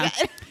 Yeah.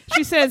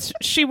 She says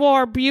she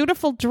wore a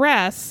beautiful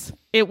dress.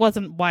 It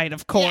wasn't white,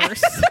 of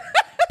course.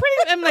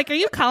 I'm like, are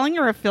you calling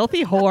her a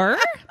filthy whore?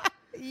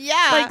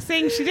 Yeah. Like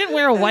saying she didn't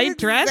wear a white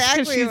dress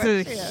because she's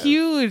a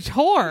huge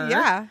whore.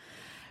 Yeah.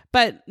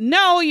 But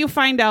no, you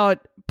find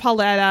out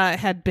Pauletta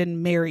had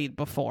been married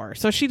before,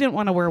 so she didn't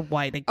want to wear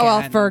white again.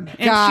 Oh, for God's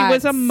and she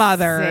was a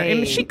mother, sake.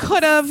 and she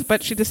could have,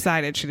 but she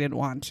decided she didn't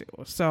want to.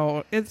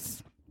 So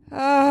it's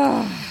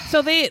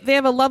so they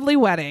have a lovely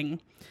wedding.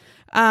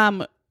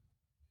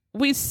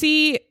 We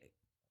see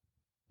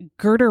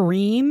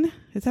Gerdarine.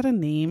 Is that a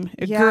name?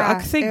 Yeah,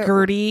 I'll say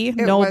Gertie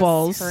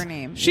Nobles. Was her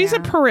name. She's a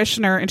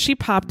parishioner, and she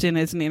popped in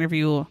as an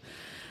interview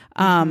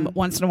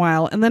once in a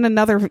while, and then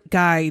another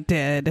guy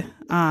did.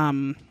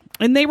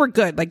 And they were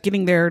good, like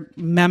getting their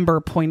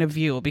member point of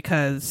view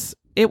because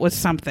it was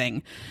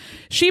something.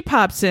 She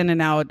pops in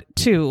and out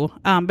too.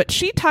 But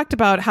she talked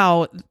about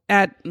how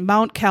at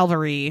Mount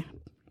Calvary,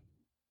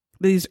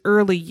 these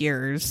early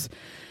years,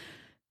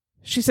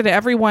 she said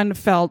everyone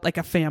felt like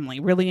a family,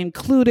 really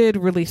included,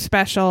 really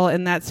special.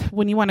 And that's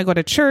when you want to go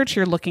to church,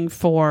 you're looking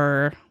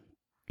for,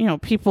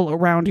 people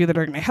around you that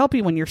are going to help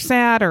you when you're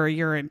sad or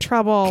you're in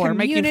trouble or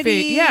make you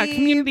feel,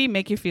 community,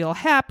 make you feel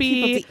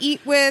happy. People to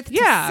eat with,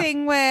 to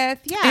sing with.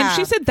 Yeah. And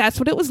she said that's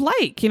what it was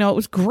like. It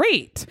was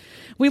great.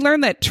 We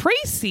learned that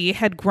Tracy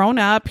had grown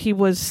up. He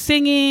was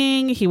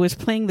singing. He was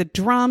playing the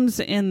drums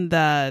in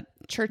the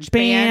church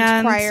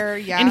band choir.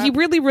 Yeah. And he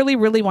really, really,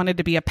 really wanted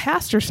to be a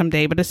pastor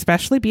someday, but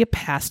especially be a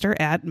pastor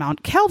at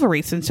Mount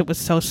Calvary since it was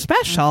so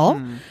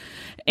special.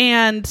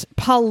 And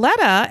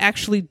Pauletta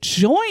actually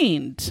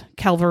joined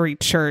Calvary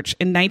Church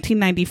in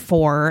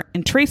 1994,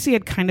 and Tracy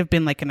had kind of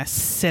been like an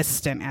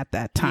assistant at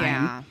that time.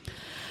 Yeah.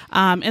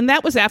 And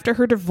that was after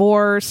her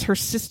divorce. Her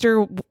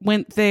sister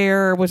went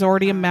there, was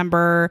already a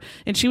member,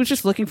 and she was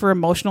just looking for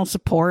emotional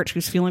support. She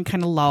was feeling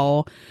kind of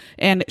low.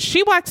 And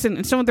she walks in,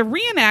 and so in the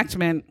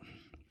reenactment,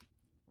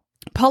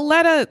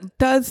 Pauletta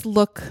does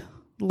look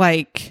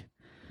like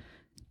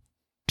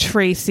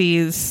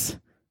Tracy's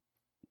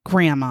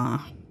grandma.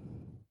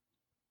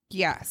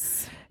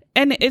 Yes.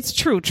 And it's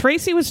true.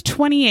 Tracy was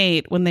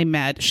 28 when they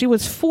met. She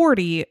was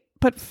 40,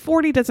 but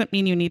 40 doesn't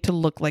mean you need to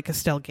look like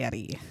Estelle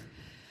Getty.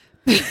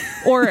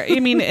 Or, I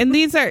mean, and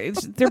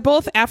they're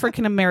both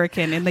African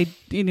American, and they,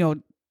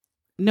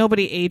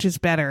 nobody ages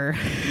better.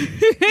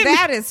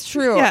 That is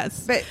true.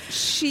 Yes. But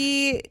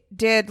she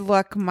did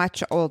look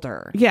much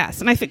older.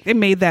 Yes. And I think they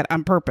made that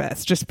on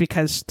purpose just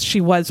because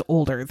she was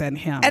older than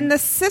him. And the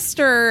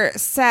sister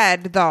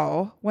said,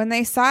 though, when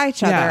they saw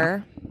each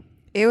other,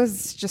 it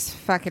was just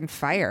fucking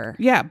fire.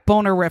 Yeah.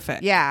 Bonerific.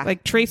 Yeah.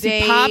 Like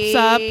Tracy pops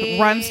up,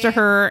 runs to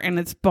her, and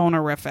it's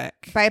bonerific.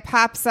 By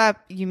pops up,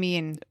 you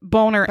mean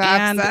Boner pops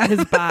and up.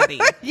 his body.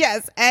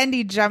 Yes. And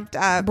he jumped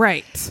up.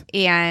 Right.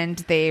 And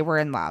they were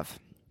in love.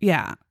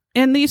 Yeah.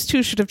 And these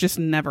two should have just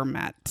never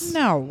met.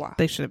 No.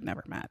 They should have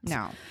never met.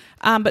 No.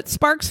 But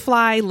sparks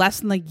fly less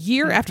than a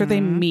year after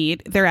they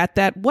meet. They're at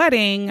that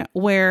wedding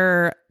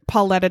where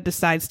Pauletta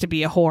decides to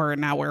be a whore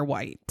and now wear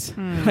white,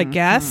 I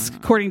guess,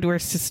 according to her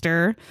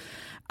sister.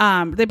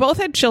 They both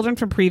had children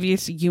from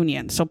previous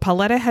unions. So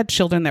Pauletta had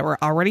children that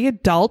were already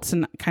adults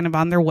and kind of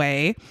on their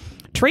way.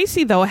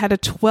 Tracy, though, had a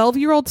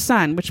 12-year-old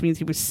son, which means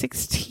he was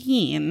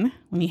 16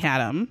 when he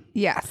had him.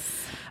 Yes.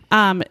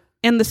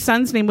 And the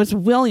son's name was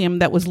William,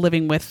 that was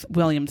living with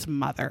William's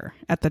mother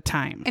at the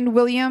time. And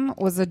William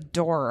was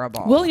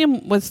adorable.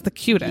 William was the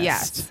cutest.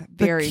 Yes,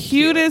 very the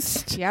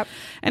cutest. Cute. Yep.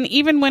 And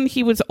even when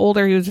he was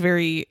older, he was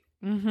very,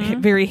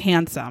 very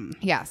handsome.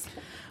 Yes.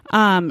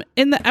 I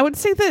would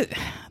say that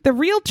the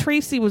real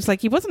Tracy was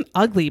like, he wasn't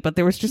ugly, but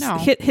there was just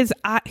his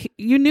eye.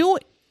 You knew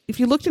if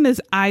you looked in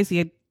his eyes, he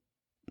had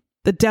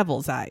the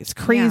devil's eyes,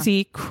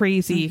 crazy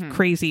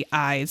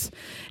eyes.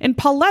 And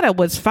Pauletta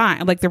was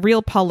fine. Like the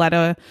real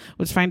Pauletta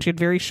was fine. She had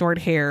very short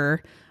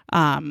hair,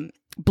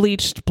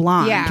 bleached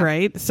blonde,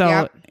 right?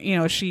 So,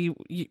 she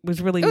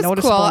was really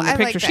noticeable cool. in the I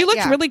picture. like She that,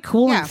 looked really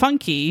cool and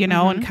funky,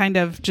 and kind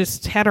of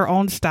just had her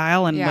own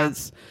style and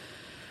was,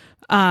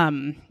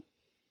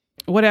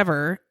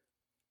 whatever.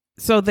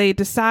 So they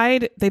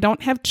decide they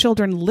don't have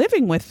children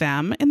living with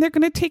them and they're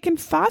going to take in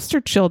foster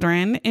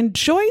children. And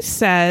Joyce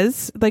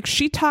says, like,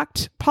 she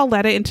talked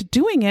Pauletta into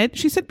doing it.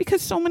 She said,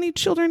 because so many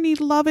children need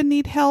love and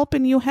need help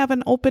and you have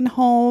an open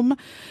home.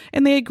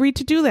 And they agreed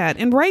to do that.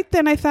 And right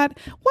then I thought,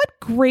 what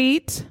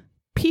great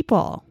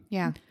people.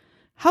 Yeah.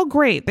 How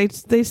great.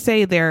 They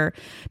say they're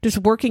just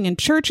working in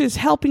churches,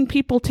 helping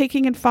people,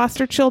 taking in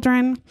foster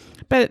children.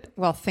 But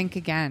well, think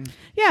again.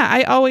 Yeah,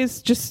 I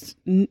always just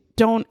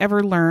don't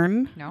ever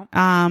learn. No.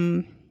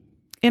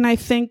 And I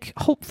think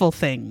hopeful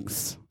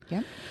things.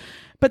 Yep.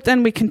 But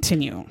then we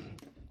continue.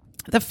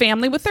 The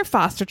family with their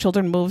foster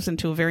children moves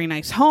into a very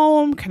nice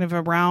home, kind of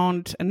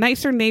around a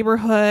nicer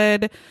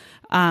neighborhood,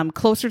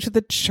 closer to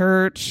the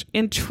church.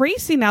 And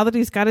Tracy, now that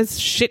he's got his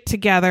shit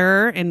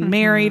together and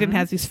married and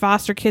has these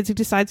foster kids, he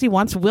decides he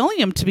wants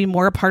William to be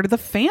more a part of the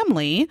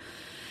family.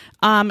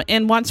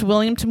 And wants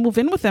William to move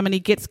in with them, and he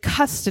gets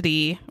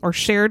custody or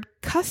shared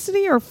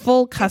custody or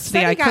full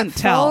custody. I couldn't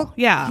tell.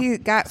 Yeah, he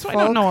got. So full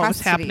I don't know custody. what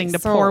was happening to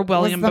So poor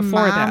William was the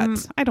before mom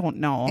that. I don't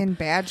know. In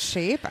bad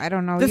shape. I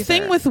don't know. The either.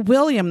 thing with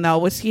William though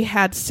was he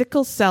had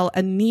sickle cell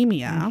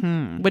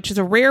anemia, which is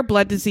a rare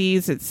blood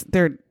disease.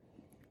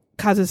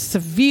 Causes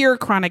severe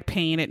chronic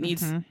pain. It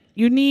needs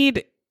you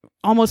need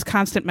almost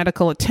constant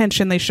medical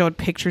attention. They showed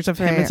pictures of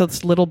him as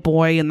this little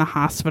boy in the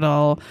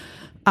hospital.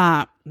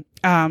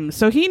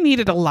 So he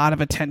needed a lot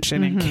of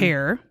attention and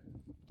care.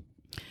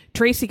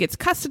 Tracy gets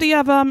custody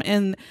of him,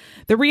 and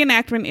the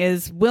reenactment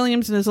is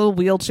William's in his little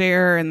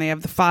wheelchair, and they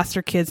have the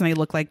foster kids, and they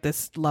look like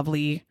this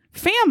lovely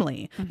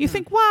family. You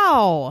think,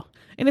 wow.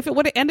 And if it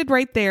would have ended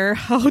right there,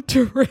 how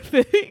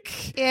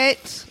terrific.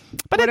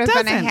 But it would have been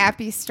a doesn't.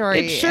 happy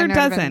story. It sure and it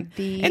would have doesn't.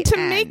 been the And to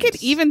end. make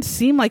it even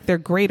seem like they're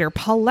greater,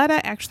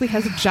 Pauletta actually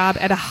has a job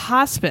at a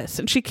hospice,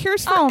 and she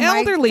cares for Oh my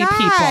elderly God,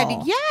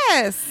 people.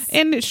 Yes.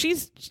 And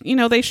she's,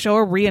 they show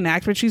a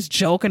reenactment. She's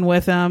joking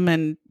with him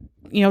and,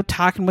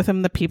 talking with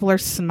him. The people are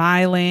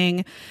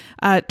smiling.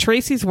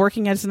 Tracy's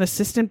working as an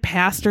assistant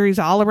pastor. He's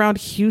all around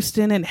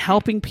Houston and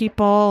helping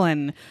people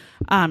and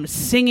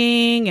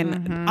singing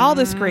and all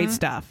this great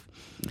stuff.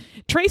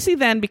 Tracy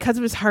then, because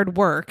of his hard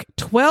work,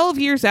 12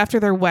 years after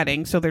their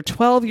wedding, so they're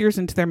 12 years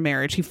into their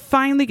marriage, he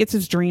finally gets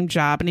his dream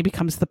job and he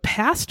becomes the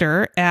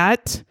pastor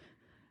at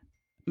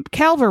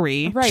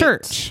Calvary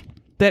Church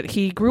that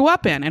he grew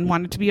up in and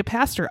wanted to be a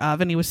pastor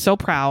of, and he was so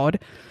proud.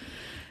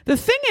 The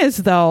thing is,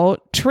 though,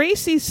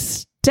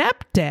 Tracy's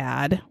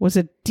stepdad was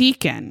a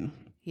deacon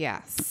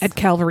Yes. at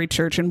Calvary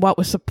Church. And what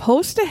was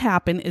supposed to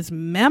happen is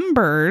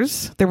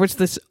there was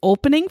this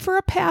opening for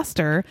a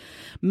pastor.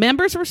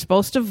 Members were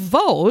supposed to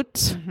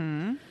vote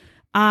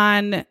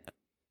on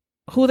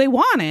who they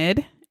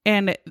wanted.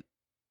 And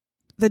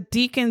the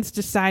deacons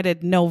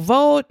decided, no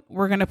vote.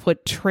 We're going to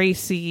put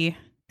Tracy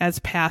as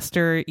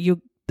pastor.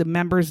 The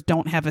members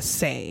don't have a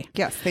say.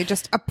 Yes, they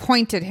just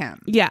appointed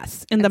him.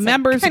 Yes. And the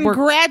members were...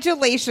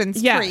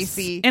 Congratulations, Yes.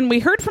 Tracy. And we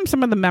heard from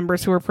some of the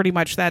members who were pretty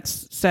much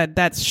said,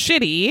 that's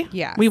shitty.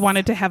 Yes. We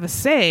wanted to have a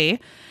say.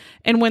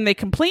 And when they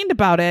complained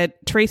about it,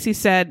 Tracy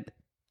said,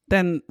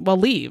 then, well,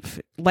 leave.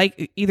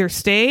 Like, either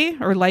stay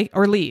or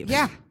leave.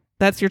 Yeah.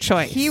 That's your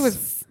choice. He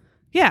was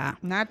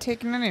not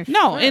taking any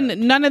No, shit.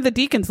 and none of the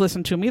deacons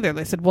listened to him either.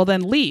 They said, well,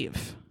 then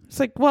leave. It's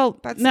like, well,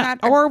 That's no, not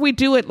or we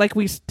do it like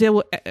we've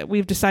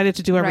decided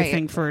to do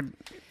everything for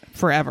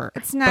forever.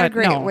 It's not But a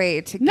great no.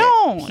 way to get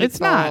No, it's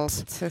people not.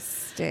 to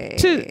stay.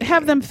 To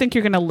have them think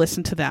you're going to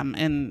listen to them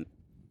and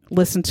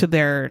listen to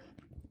their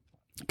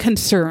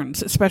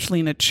concerns,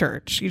 especially in a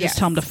church. You just Yes.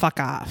 tell them to fuck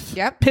off.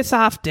 Yep. Piss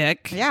off,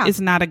 dick. Yeah. Is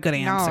not a good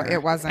answer.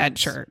 it wasn't. At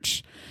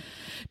church.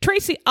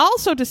 Tracy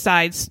also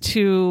decides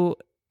to,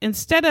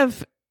 instead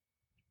of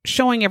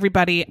showing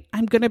everybody,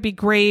 I'm going to be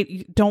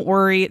great, don't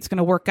worry, it's going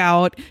to work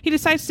out, he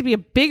decides to be a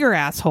bigger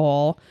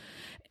asshole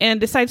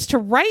and decides to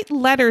write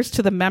letters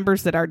to the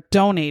members that are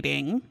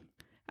donating.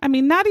 I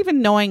mean, not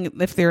even knowing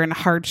if they're in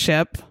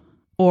hardship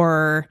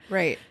or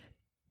Right.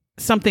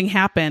 something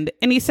happened.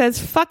 And he says,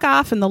 fuck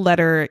off in the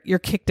letter, you're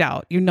kicked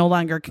out. You no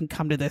longer can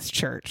come to this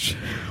church.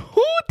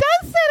 Who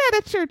does that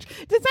at a church?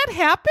 Does that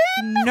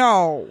happen?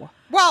 No.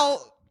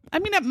 Well, I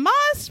mean, it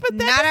must, but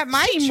that not doesn't at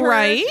my seem church.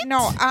 right.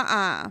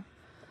 No,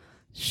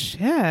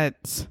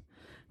 Shit.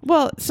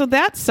 Well, so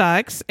that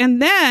sucks.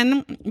 And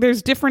then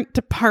there's different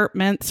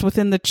departments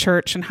within the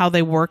church and how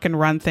they work and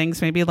run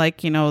things. Maybe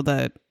like,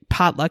 the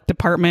potluck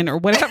department or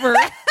whatever.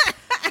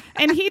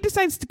 And he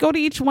decides to go to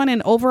each one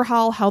and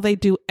overhaul how they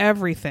do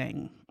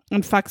everything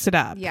and fucks it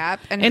up. Yep.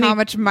 And And how he-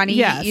 much money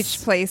yes.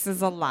 each place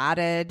is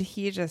allotted.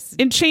 He just...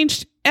 And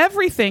changed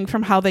everything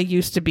from how they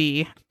used to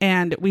be.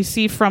 And we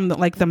see from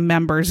the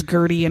members,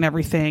 Gertie and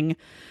everything,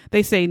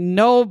 they say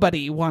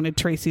nobody wanted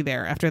Tracy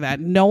there after that.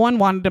 No one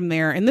wanted him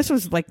there. And this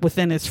was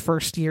within his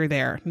first year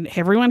there.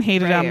 Everyone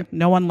hated him. Right.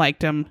 No one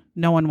liked him.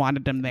 No one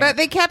wanted him there. But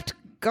they kept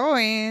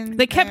going.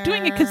 They kept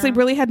doing it because they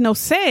really had no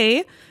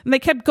say. And they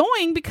kept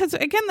going because,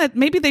 again, that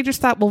maybe they just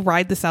thought, we'll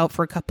ride this out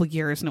for a couple of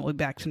years and it will be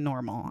back to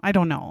normal. I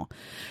don't know.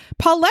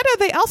 Pauletta,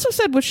 they also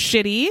said, was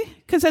shitty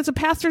because as a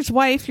pastor's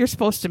wife, you're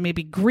supposed to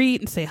maybe greet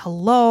and say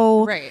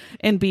hello Right.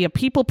 and be a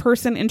people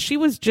person. And she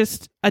was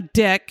just a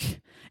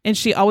dick. And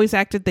she always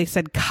acted, they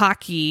said,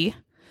 cocky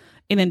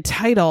and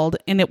entitled.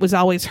 And it was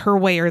always her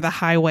way or the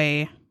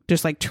highway,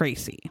 just like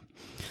Tracy.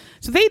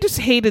 So they just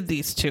hated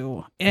these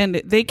two. And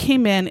they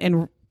came in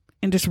and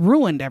just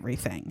ruined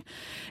everything.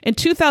 In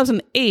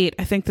 2008,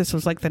 I think this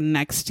was the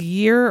next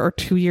year or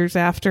 2 years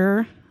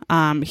after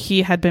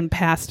he had been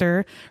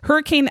pastor,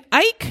 Hurricane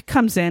Ike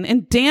comes in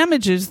and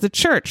damages the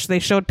church. They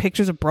showed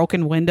pictures of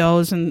broken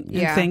windows and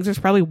things. There's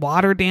probably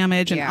water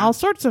damage and all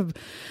sorts of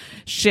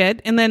shit.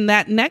 And then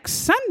that next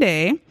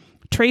Sunday,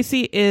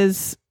 Tracy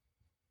is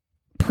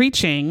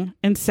preaching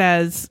and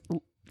says,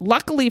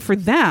 luckily for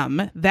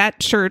them, that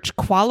church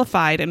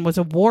qualified and was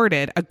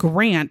awarded a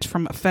grant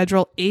from a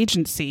federal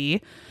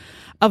agency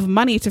of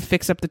money to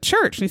fix up the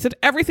church. And he said,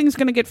 everything's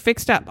going to get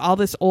fixed up. All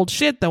this old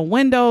shit, the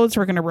windows,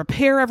 we're going to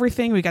repair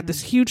everything. We got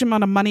this huge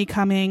amount of money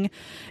coming.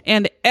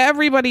 And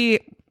everybody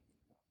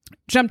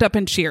jumped up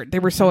and cheered. They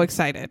were so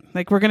excited.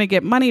 We're going to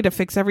get money to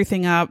fix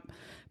everything up.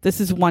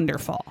 This is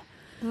wonderful.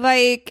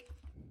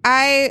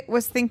 I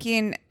was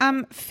thinking,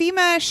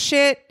 FEMA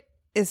shit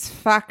is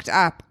fucked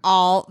up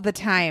all the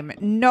time.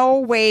 No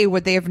way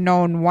would they have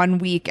known 1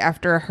 week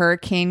after a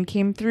hurricane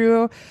came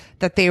through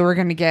that they were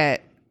going to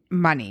get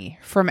money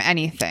from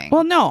anything.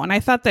 Well, no, and I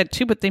thought that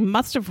too, but they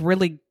must have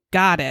really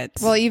got it.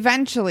 Well,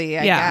 eventually,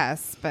 I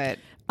guess, but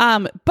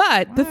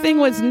but the thing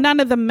was, none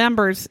of the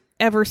members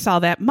ever saw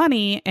that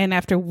money, and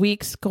after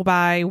weeks go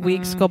by,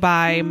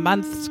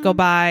 months go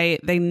by,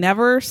 they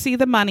never see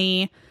the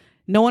money.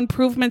 No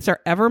improvements are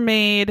ever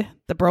made.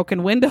 The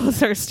broken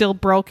windows are still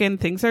broken.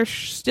 Things are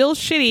still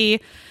shitty.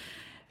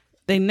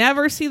 They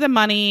never see the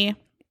money,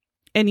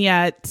 and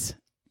yet,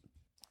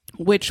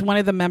 which one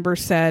of the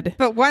members said,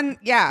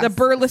 the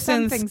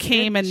Burlesons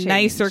came in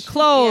nicer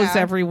clothes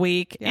every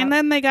week, and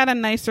then they got a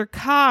nicer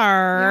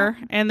car,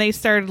 and they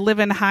started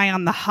living high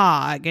on the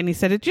hog. And he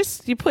said,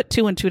 you put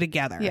two and two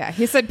together. Yeah,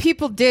 he said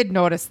people did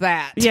notice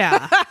that.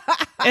 Yeah,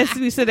 as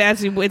he said,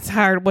 it's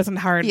hard, wasn't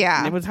hard.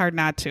 Yeah, it was hard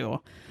not to.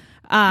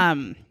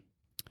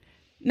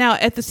 Now,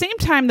 at the same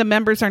time, the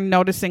members are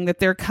noticing that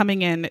they're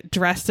coming in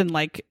dressed in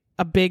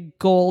a big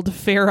gold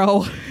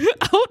pharaoh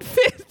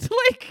outfit,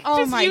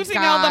 just using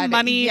all the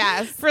money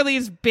for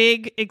these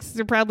big,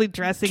 they're probably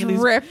dressing in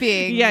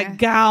dripping,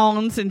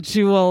 gowns and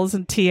jewels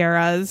and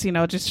tiaras,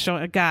 just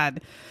showing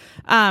God.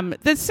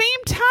 The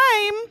same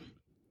time,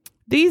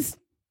 these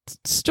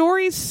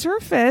stories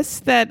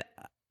surface that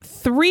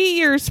 3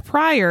 years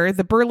prior,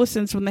 the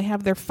Burlesons, when they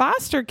have their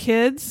foster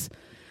kids,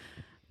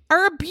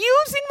 are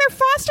abusing their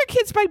foster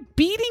kids by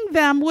beating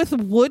them with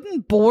wooden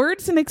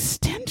boards and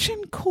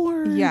extension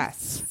cords.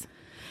 Yes.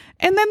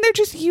 And then they're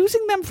just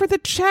using them for the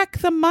check,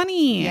 the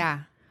money.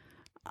 Yeah.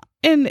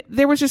 And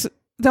there was just,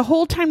 the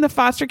whole time the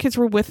foster kids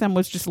were with them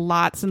was just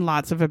lots and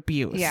lots of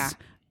abuse. Yeah.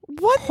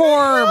 What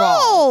Horrible.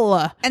 the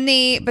hell? And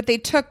they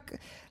took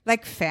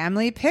like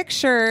family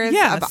pictures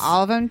Yes. of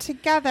all of them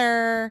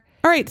together.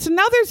 All right, so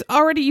now there's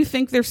already, you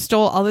think they've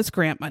stole all this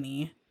grant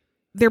money.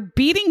 They're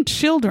beating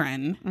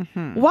children.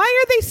 Mm-hmm. Why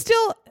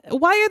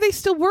are they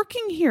still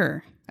working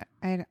here?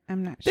 I'm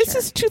not This sure.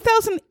 is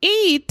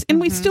 2008 and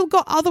we still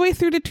go all the way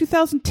through to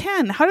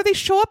 2010. How do they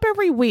show up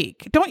every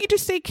week? Don't you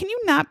just say, can you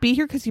not be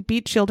here because you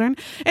beat children?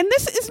 And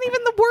this isn't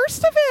even the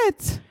worst of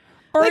it.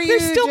 Or like,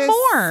 there's you still just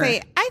more.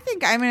 Say, I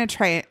think I'm going to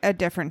try a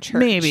different church.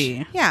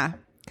 Maybe. Yeah.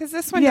 Because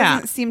this one Yeah.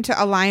 doesn't seem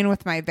to align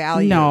with my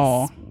values.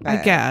 No, I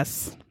but-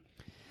 guess.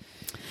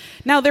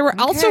 Now, there were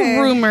also Okay.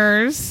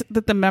 rumors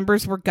that the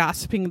members were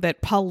gossiping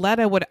that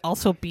Pauletta would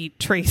also beat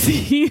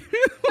Tracy.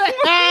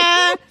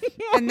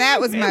 And that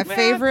was my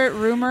favorite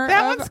rumor.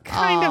 That of was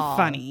kind all. of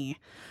funny.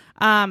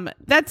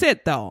 That's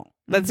it, though.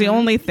 That's the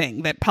only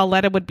thing, that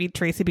Pauletta would beat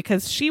Tracy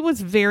because she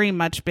was very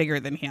much bigger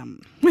than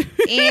him.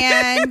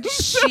 And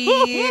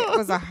she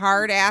was a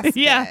hard ass.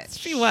 Yes,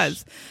 she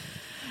was.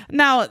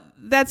 Now,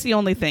 that's the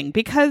only thing,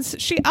 because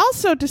she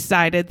also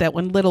decided that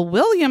when little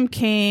William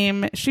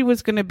came, she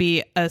was going to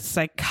be a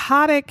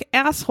psychotic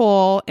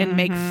asshole and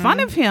make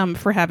fun of him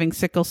for having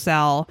sickle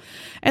cell,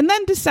 and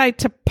then decide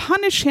to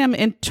punish him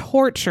and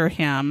torture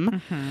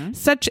him,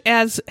 such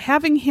as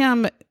having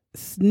him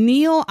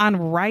kneel on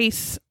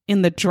rice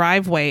in the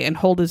driveway and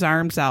hold his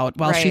arms out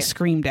while she Right.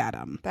 screamed at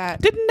him.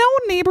 That- Did no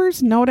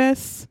neighbors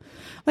notice?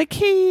 Like,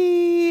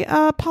 hey,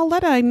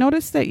 Pauletta, I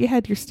noticed that you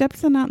had your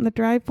stepson out in the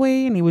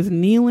driveway and he was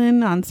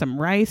kneeling on some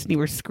rice and you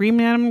were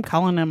screaming at him,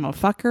 calling him a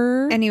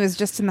fucker. And he was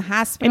just in the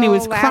hospital. And he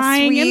was last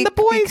crying, and week the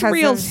boy's because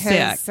real of his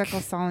sick. sickle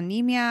cell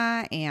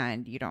anemia,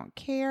 and you don't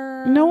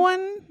care. No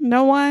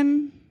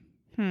one.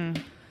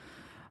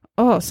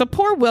 Oh, so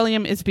poor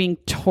William is being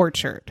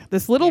tortured.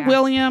 This little Yeah.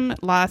 William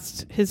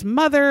lost his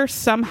mother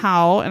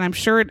somehow, and I'm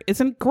sure it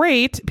isn't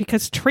great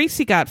because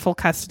Tracy got full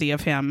custody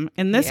of him,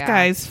 and this Yeah.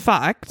 guy's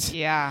fucked.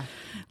 Yeah.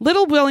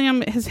 Little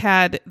William has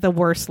had the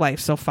worst life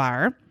so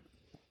far.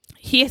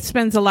 He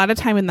spends a lot of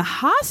time in the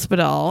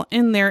hospital,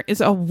 and there is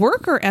a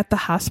worker at the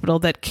hospital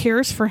that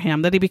cares for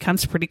him that he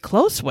becomes pretty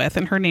close with,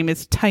 and her name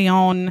is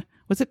Tyone.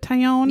 Was it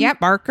Tyone Yep.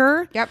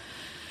 Barker? Yep.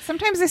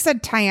 Sometimes they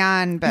said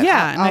Tyon, but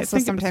Yeah, and I also think it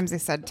was- sometimes they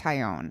said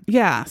Tyone.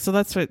 Yeah, so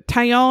that's what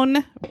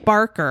Tyone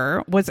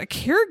Barker was, a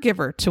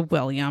caregiver to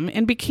William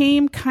and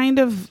became kind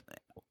of,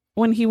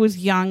 when he was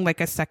young,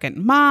 like a second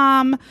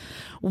mom.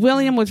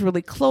 William was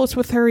really close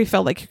with her. He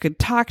felt like he could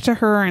talk to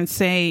her and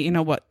say, you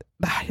know,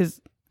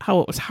 how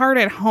it was hard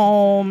at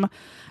home.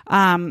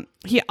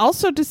 He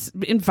also just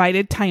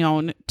invited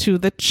Tyone to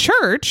the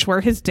church where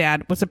his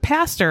dad was a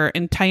pastor,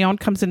 and Tyone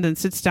comes in and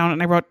sits down,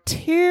 and I wrote,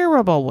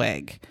 terrible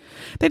wig.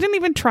 They didn't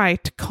even try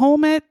to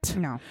comb it.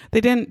 No. They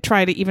didn't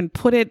try to even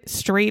put it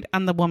straight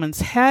on the woman's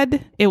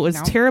head. It was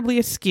No. terribly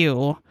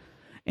askew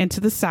and to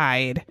the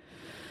side.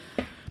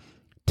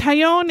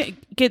 Tyone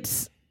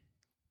gets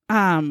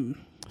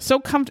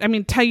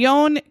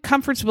Tyone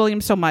comforts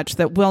William so much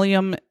that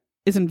William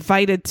is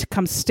invited to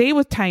come stay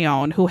with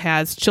Tyone, who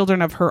has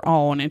children of her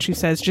own, and she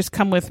says, just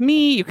come with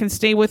me, you can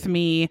stay with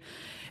me.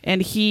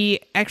 And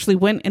he actually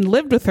went and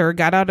lived with her,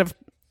 got out of,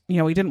 he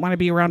didn't want to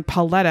be around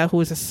Pauletta, who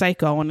was a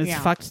psycho and his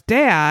fucked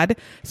dad.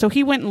 So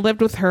he went and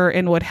lived with her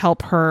and would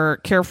help her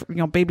care for,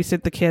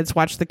 babysit the kids,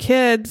 watch the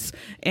kids.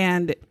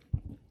 And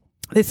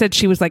they said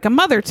she was like a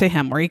mother to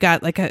him, where he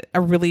got like a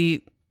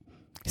really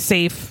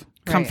safe,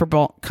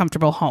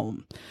 comfortable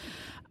home.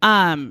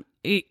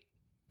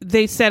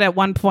 They said at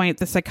one point,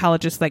 the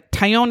psychologist, like,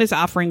 Tyone is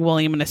offering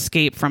William an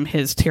escape from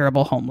his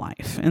terrible home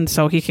life. And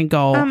so he can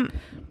go.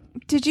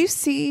 Did you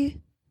see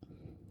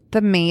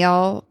the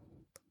male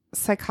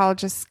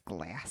psychologist's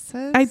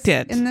glasses? I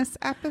did. In this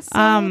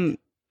episode?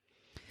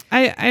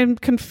 I'm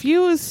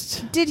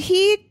confused. Did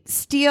he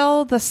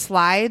steal the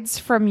slides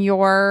from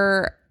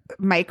your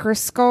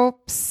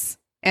microscopes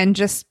and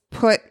just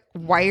put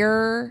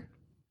wire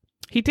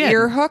He did.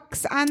 ear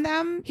hooks on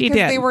them? He Because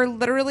did. they were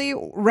literally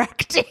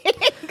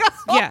rectangles.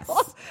 Yes.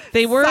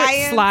 They were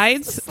Science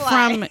slides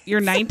from your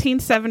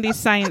 1970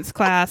 science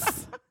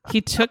class.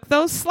 He took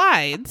those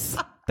slides,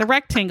 the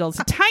rectangles,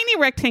 tiny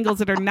rectangles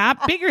that are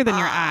not bigger than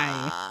your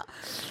eye.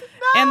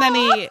 And then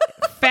he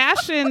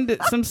fashioned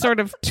some sort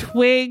of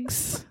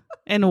twigs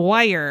and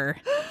wire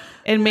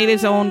and made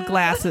his own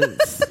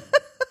glasses.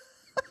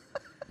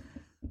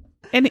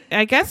 And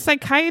I guess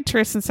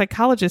psychiatrists and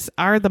psychologists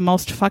are the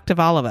most fucked of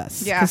all of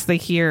us. Yeah. Because they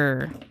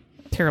hear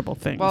terrible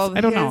things. Well,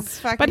 I don't know. his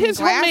fucking But his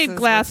homemade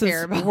glasses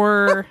glasses were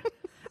were...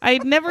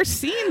 I'd never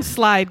seen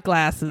slide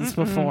glasses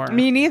before.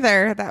 Me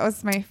neither. That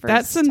was my first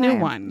That's a new time.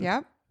 one.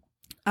 Yep.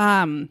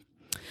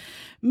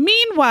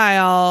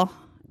 Meanwhile,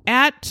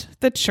 at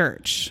the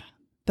church,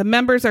 the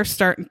members are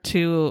starting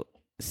to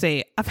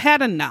say, I've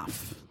had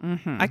enough.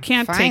 I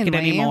can't take it Finally.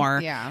 anymore.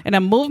 Yeah. And a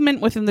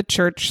movement within the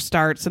church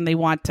starts, and they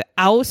want to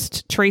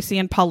oust Tracy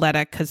and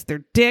Pauletta because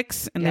they're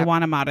dicks and they Yep.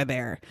 want them out of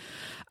there.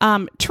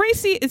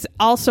 Tracy is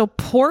also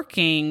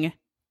porking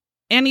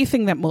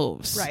anything that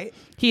moves. Right.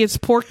 He is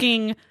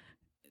porking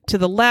to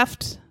the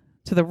left,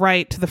 to the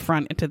right, to the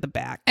front, and to the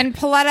back. And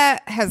Pauletta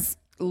has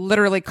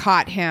literally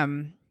caught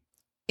him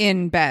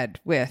in bed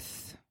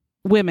with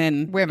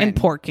Women and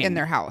porking. in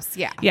their house.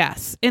 Yeah.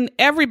 Yes. And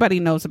everybody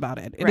knows about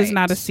it. It is Right.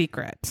 not a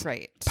secret.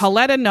 Right.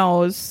 Pauletta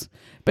knows,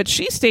 but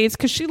she stays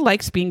because she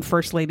likes being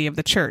first lady of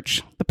the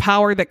church, the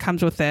power that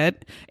comes with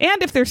it.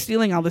 And if they're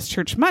stealing all this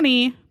church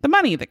money, the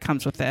money that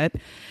comes with it.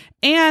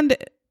 And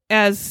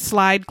as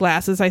Slide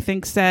Glasses, I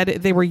think, said,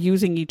 they were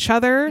using each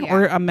other, Yeah.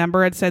 or a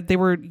member had said they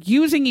were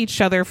using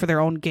each other for their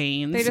own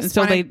gains. They just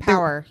and wanted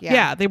power.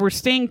 Yeah. They were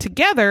staying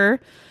together,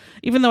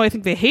 even though I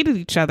think they hated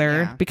each other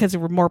Yeah. because they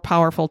were more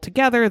powerful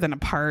together than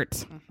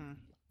apart.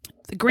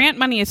 The grant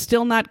money is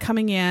still not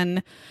coming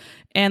in,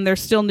 and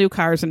there's still new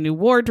cars and new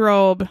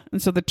wardrobe.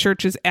 And so the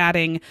church is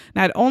adding,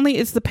 not only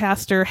is the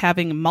pastor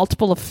having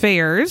multiple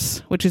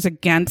affairs, which is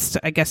against,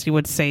 I guess you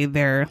would say,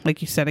 their,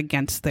 like you said,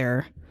 against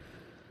their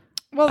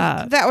Well,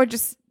 that would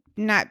just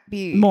not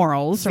be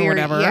morals or very-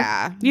 whatever.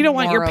 yeah, You don't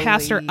want your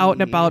pastor out and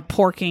morally. about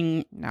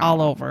porking No.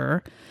 all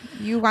over.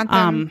 You want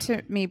them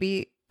to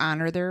maybe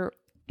honor their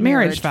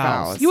Marriage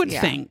vows. You would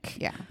Yeah. think.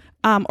 Yeah.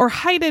 Or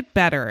hide it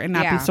better and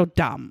not Yeah. be so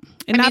dumb.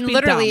 And I not mean, be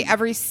literally dumb.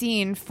 every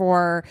scene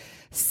for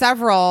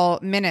several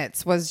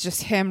minutes was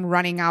just him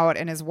running out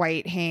in his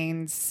white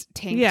Hanes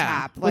tank Yeah,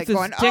 top, with like his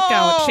going, dick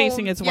out, "Oh!"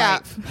 chasing his yeah,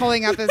 wife.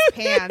 pulling up his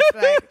pants,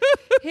 like,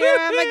 "Here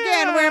I am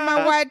again, wearing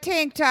my white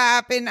tank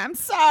top, and I'm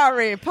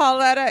sorry,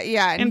 Pauletta."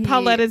 Yeah, And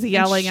Pauletta's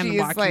yelling and she's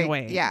walking like,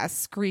 away. Yeah,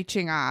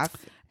 screeching off.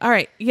 All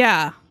right.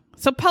 Yeah.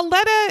 So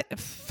Pauletta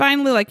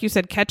finally, like you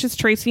said, catches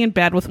Tracy in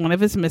bed with one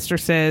of his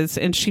mistresses,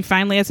 and she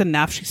finally has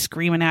enough. She's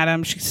screaming at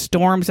him. She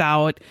storms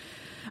out.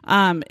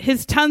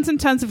 His tons and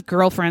tons of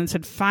girlfriends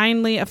had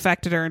finally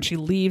affected her, and she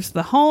leaves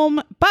the home,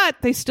 but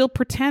they still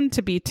pretend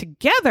to be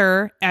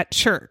together at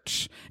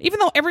church, even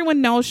though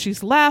everyone knows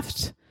she's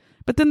left.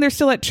 But then they're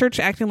still at church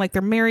acting like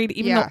they're married,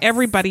 even though Yes.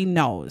 everybody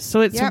knows. So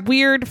it's Yep. a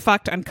weird,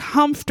 fucked,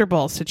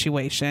 uncomfortable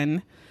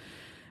situation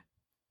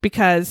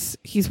because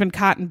he's been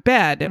caught in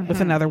bed with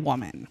another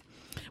woman.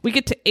 We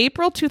get to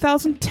April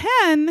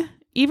 2010,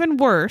 even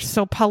worse.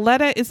 So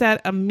Pauletta is at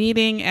a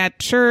meeting at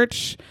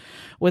church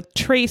with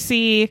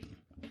Tracy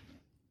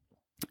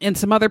and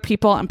some other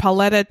people, and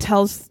Pauletta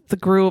tells the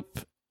group,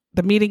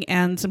 the meeting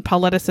ends, and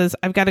Pauletta says,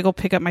 I've got to go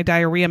pick up my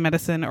diarrhea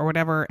medicine or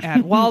whatever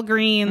at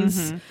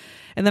Walgreens,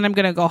 and then I'm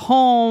going to go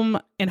home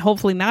and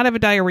hopefully not have a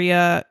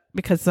diarrhea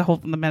because the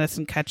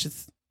medicine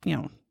catches,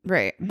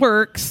 Right.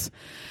 works.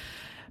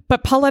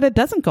 But Pauletta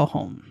doesn't go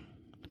home.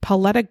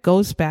 Pauletta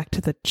goes back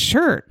to the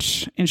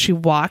church, and she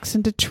walks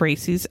into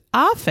Tracy's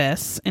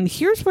office, and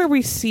here's where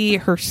we see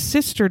her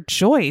sister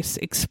Joyce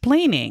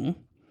explaining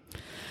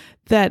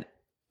that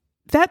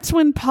that's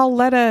when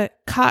Pauletta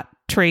caught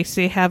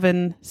Tracy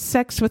having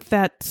sex with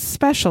that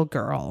special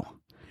girl.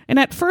 And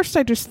at first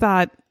I just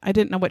thought, I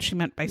didn't know what she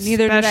meant by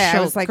Neither special did I. I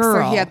was like,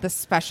 girl. so he had the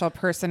special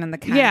person in the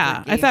congregation.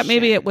 Yeah, I thought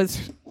maybe it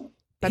was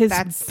But his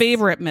that's-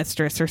 favorite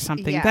mistress or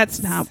something. Yes,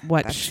 That's not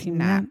what that's she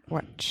not meant.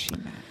 what she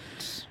meant.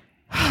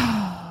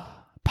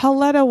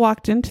 Pauletta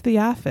walked into the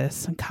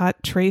office and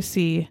caught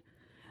Tracy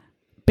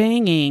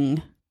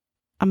banging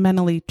a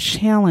mentally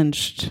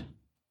challenged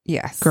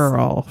Yes.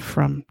 girl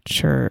from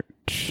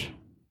church.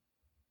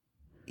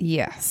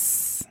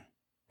 Yes.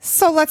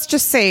 So let's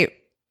just say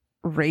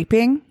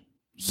raping.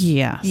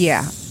 Yes.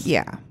 Yeah.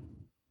 Yeah.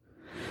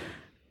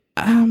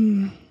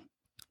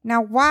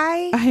 Now,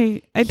 why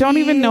I don't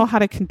even he know how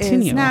to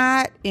continue. is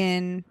not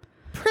in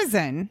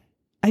prison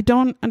I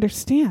don't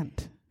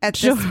understand. at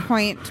Jo- this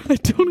point? I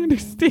don't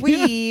understand.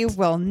 We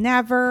will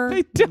never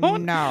I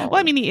don't know. Well,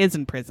 I mean, he is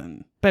in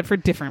prison, but for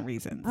different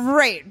reasons.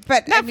 Right,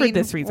 but Not I mean, for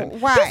this reason.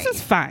 Why? This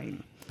is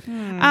fine.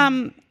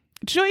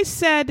 Joyce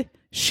said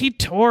she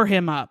tore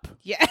him up.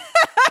 yeah.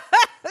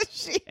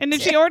 And then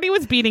she already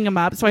was beating him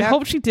up, so I Yep.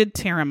 hope she did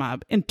tear him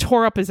up and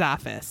tore up his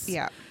office.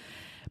 Yeah.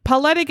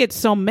 Pauletta gets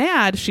so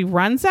mad, she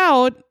runs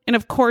out, and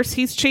of course,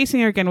 he's chasing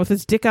her again with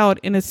his dick out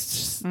in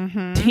his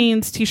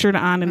Hanes t-shirt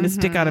on and his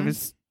dick out of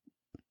his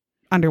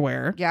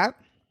underwear. Yep.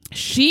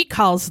 She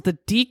calls the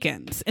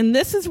deacons, and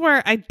this is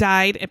where I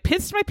died and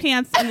pissed my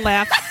pants and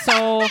laughed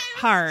so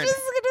hard. Just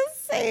gonna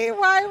say,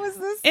 why was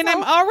this? And so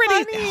I'm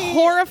already funny?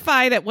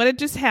 horrified at what had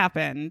just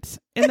happened.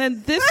 And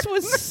then this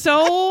was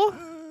so...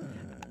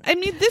 I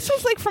mean, this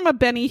was like from a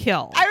Benny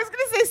Hill. I was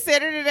gonna say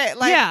Saturday Night.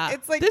 Like, yeah,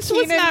 it's like this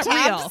Kenan was not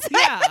Thompson.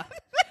 real. Yeah,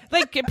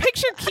 like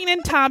picture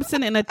Kenan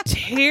Thompson in a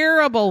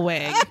terrible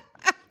wig,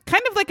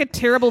 kind of like a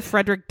terrible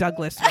Frederick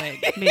Douglass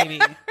wig,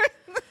 maybe.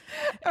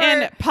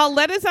 And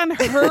Pauletta's on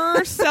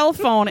her cell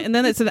phone, and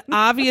then it's an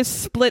obvious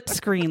split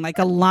screen, like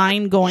a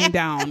line going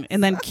down,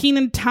 and then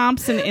Kenan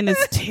Thompson in his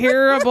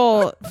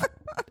terrible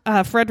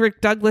Frederick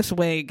Douglass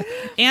wig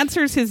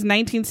answers his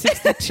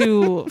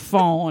 1962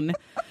 phone.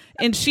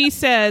 And she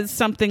says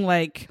something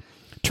like,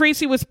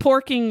 Tracy was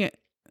porking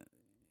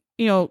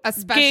A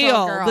special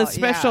Gail, girl, the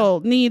special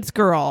needs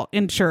girl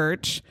in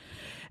church.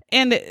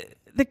 And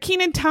the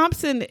Kenan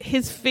Thompson,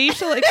 his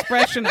facial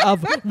expression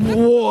of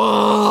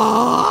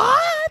what?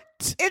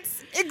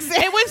 It's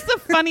exactly. It was the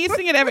funniest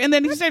thing ever. And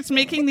then he starts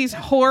making these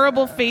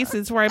horrible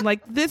faces where I'm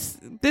like, this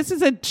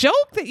is a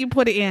joke that you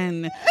put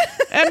in.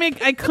 I mean,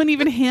 I couldn't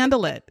even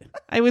handle it.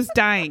 I was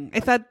dying.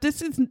 I thought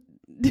this is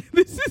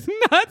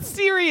not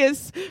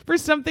serious for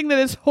something that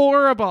is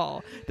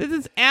horrible. This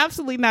is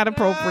absolutely not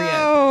appropriate.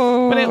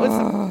 Oh. But it was,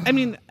 I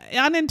mean,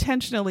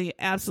 unintentionally,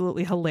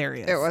 absolutely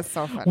hilarious. It was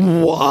so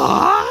funny.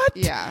 What?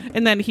 Yeah.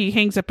 And then he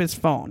hangs up his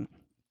phone.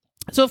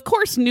 So, of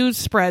course, news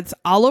spreads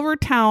all over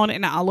town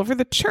and all over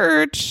the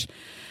church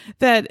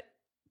that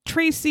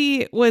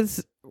Tracy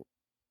was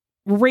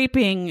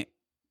raping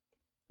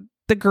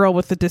the girl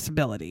with the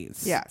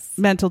disabilities. Yes.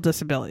 Mental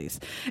disabilities.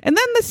 And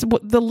then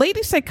the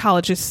lady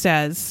psychologist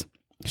says,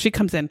 she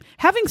comes in,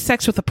 having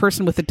sex with a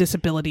person with a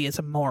disability is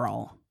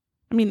immoral.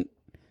 I mean,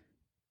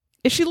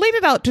 if she laid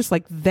it out just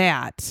like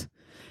that,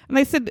 and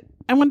I said,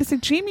 I wanted to say,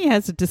 Jamie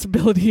has a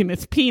disability in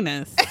his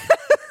penis.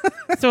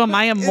 So am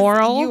I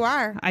immoral? You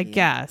are. I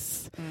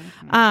guess.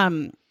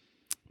 Mm-hmm.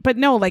 But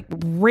no, like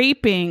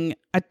raping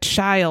a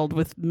child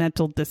with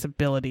mental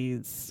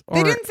disabilities.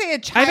 They didn't say a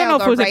child. I don't know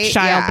if it was right? a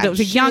child, but it was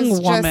a She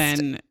young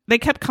woman. They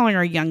kept calling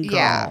her a young girl.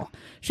 Yeah.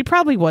 She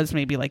probably was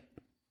maybe like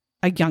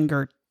a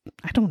younger.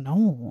 I don't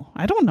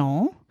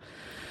know.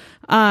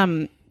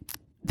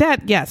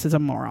 That, yes, is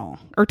immoral.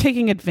 Or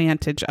taking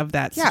advantage of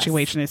that Yes.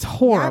 situation is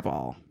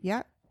horrible.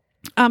 Yep.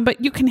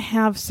 But you can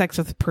have sex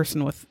with a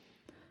person with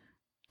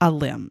a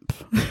limb.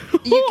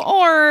 You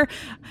Or,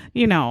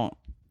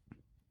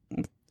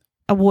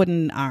 a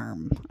wooden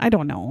arm. I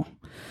don't know.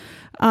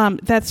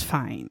 That's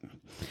fine.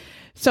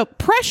 So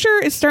pressure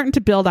is starting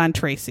to build on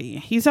Tracy.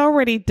 He's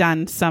already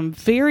done some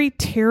very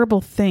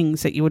terrible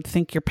things that you would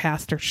think your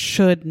pastor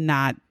should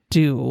not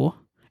do,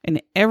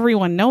 and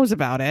everyone knows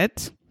about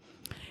it.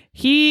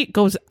 He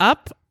goes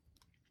up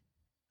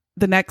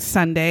the next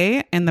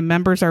Sunday, and the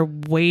members are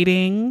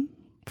waiting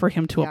for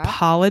him to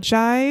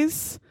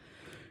apologize.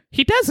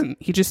 He doesn't.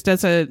 He just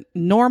does a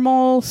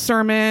normal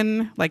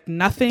sermon, like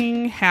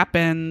nothing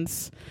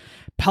happens.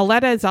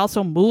 Pauletta is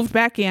also moved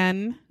back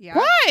in. Yeah.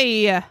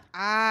 Why?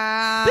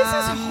 This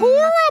is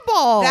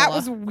horrible. That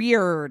was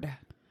weird.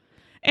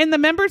 And the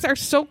members are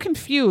so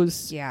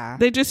confused. Yeah.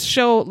 They just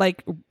show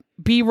like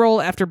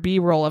B-roll after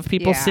B-roll of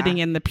people Yeah. sitting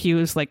in the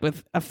pews like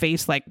with a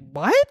face like,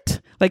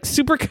 what? Like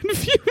super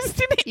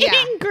confused and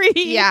angry.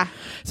 Yeah.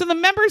 So the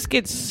members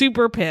get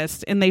super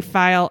pissed and they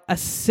file a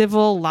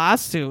civil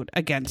lawsuit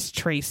against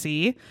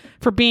Tracy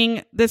for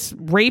being this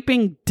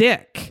raping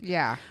dick.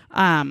 Yeah.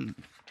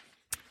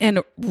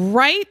 And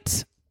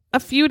right a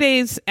few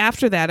days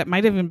after that, it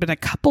might have even been a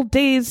couple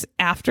days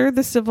after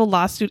the civil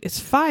lawsuit is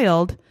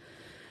filed,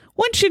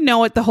 once you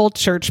know it, the whole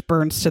church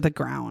burns to the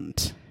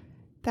ground.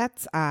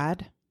 That's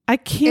odd. I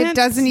can't. It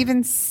doesn't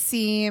even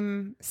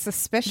seem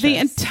suspicious. The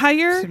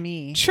entire to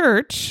me.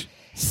 church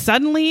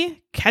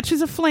suddenly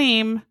catches a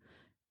flame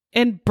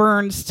and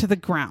burns to the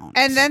ground.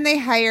 And then they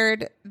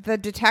hired the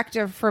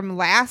detective from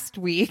last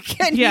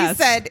week, and Yes.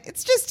 he said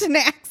it's just an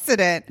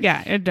accident.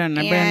 Yeah, it didn't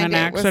have been And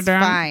an it was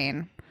accident.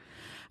 fine.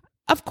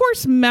 Of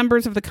course,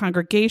 members of the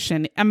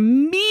congregation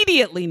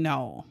immediately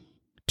know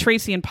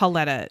Tracy and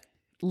Pauletta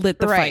lit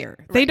the Right,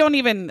 fire. They don't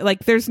even,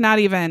 like, there's not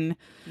even,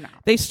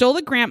 they stole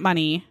the grant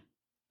money.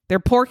 They're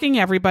porking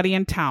everybody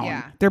in town.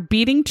 Yeah. They're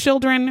beating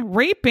children,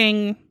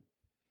 raping,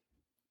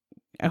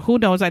 who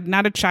knows,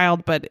 not a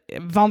child, but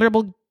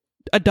vulnerable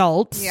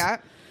adults. Yeah.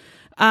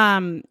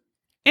 And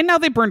now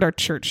they burned our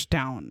church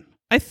down.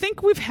 I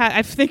think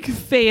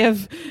they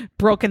have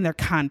broken their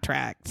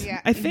contract.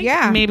 Yeah. I think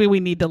Yeah. maybe we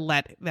need to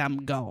let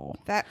them go.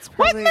 That's What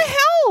probably the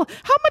hell?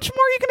 How much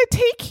more are you going to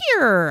take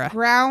here?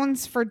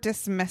 grounds for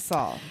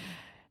dismissal.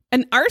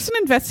 An arson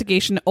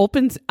investigation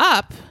opens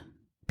up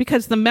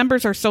because the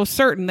members are so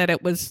certain that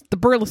it was the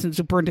Burlesons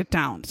who burned it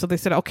down. So they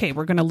said, okay,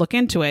 we're going to look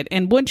into it.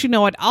 And wouldn't you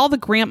know it, all the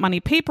grant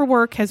money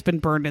paperwork has been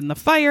burned in the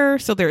fire.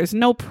 So there is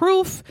no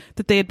proof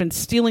that they had been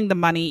stealing the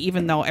money,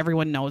 even though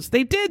everyone knows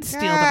they did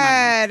steal the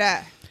money.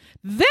 Good.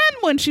 Then,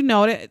 once you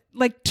know it,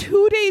 like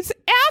 2 days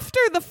after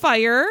the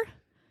fire,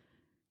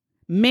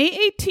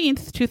 May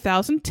 18th,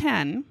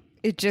 2010,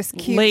 It just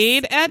keeps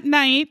late at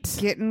night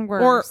getting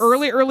worse. or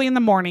early in the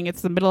morning,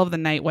 it's the middle of the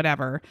night,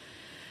 whatever,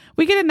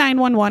 we get a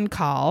 911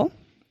 call,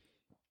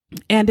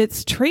 and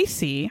it's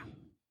Tracy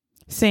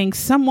saying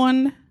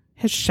someone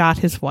has shot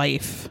his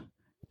wife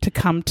to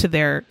come to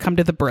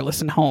the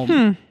Burleson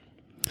home.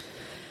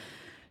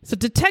 So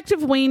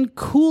Detective Wayne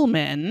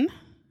Kuhlman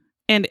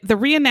and the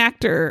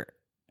reenactor,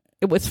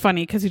 it was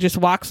funny because he just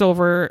walks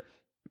over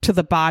to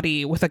the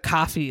body with a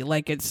coffee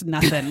like it's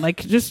nothing.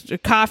 Like just a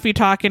coffee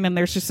talking, and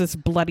there's just this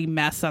bloody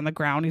mess on the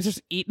ground. He's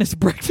just eating his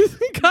breakfast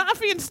and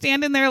coffee and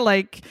standing there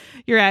like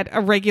you're at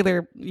a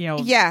regular,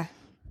 Yeah.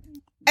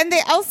 And they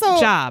also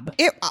job.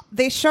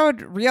 They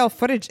showed real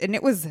footage, and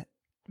it was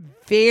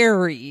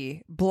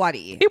very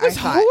bloody. It was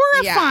I thought.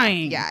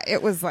 horrifying. Yeah,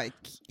 it was like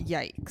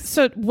yikes.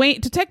 So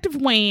Detective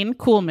Wayne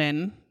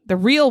Kuhlman, the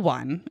real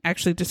one,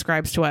 actually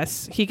describes to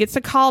us, he gets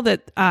a call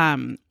that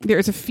there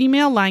is a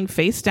female lying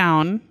face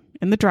down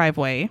in the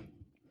driveway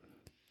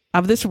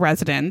of this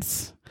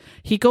residence.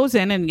 He goes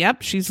in and,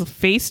 yep, she's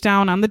face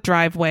down on the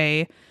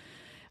driveway,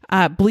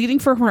 bleeding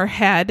from her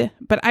head.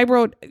 But I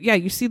wrote, yeah,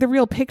 you see the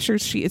real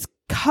pictures. She is,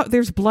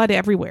 there's blood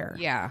everywhere.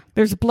 Yeah.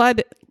 There's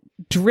blood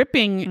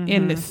dripping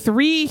in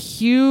 3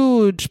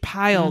 huge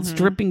piles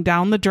dripping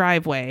down the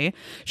driveway.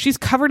 She's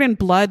covered in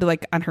blood,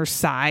 like on her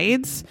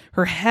sides.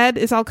 Her head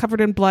is all covered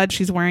in blood.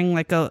 She's wearing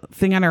like a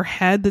thing on her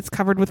head that's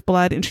covered with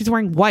blood, and she's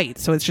wearing white,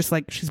 so it's just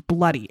like she's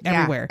bloody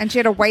everywhere. And she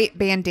had a white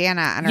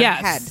bandana on her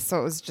Yes. head, so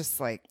it was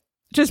just like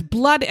just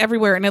blood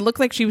everywhere, and it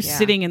looked like she was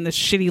sitting in this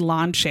shitty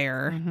lawn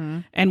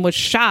chair and was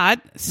shot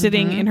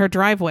sitting in her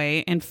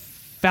driveway and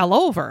fell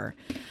over.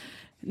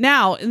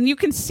 Now, and you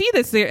can see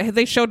this.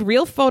 They showed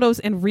real photos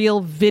and real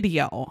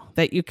video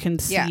that you can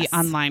see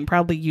online,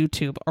 probably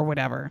YouTube or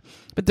whatever.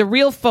 But the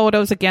real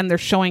photos, again, they're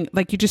showing,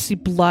 like, you just see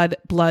blood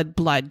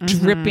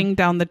dripping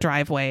down the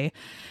driveway.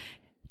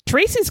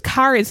 Tracy's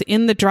car is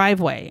in the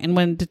driveway, and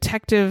when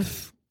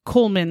Detective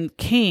Coleman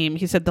came,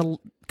 he said the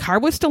car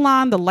was still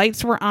on, the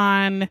lights were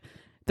on,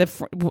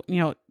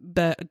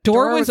 the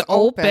door was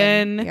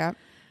open. Yep.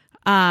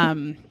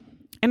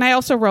 And I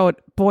also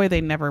wrote, boy, they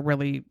never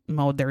really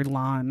mowed their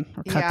lawn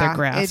or cut their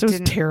grass. It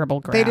was terrible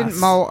grass. They didn't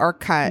mow or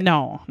cut.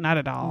 No, not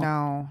at all.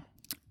 No.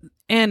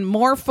 And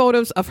more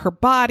photos of her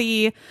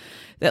body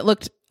that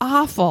looked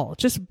awful.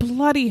 Just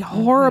bloody,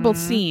 horrible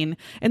scene.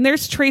 And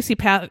there's Tracy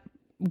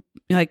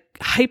like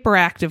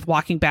hyperactive,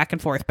 walking back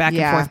and forth, back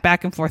and forth,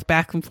 back and forth,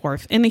 back and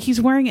forth. And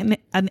he's wearing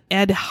an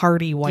Ed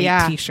Hardy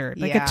white t-shirt.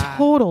 Like a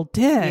total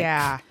dick.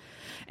 Yeah.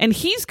 And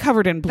he's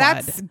covered in blood.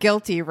 That's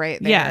guilty right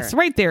there. Yes,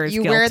 right there is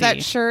you guilty. Wear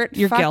that shirt,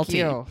 you're fuck guilty.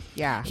 You.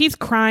 Yeah. He's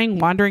crying,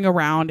 wandering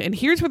around. And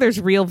here's where there's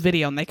real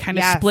video, and they kind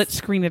of split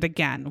screen it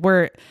again,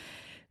 where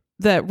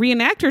the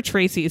reenactor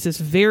Tracy is this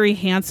very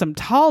handsome,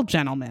 tall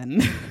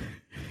gentleman.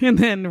 And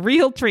then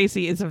real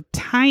Tracy is a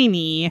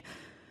tiny...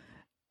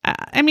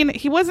 I mean,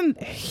 he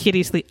wasn't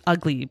hideously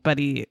ugly, but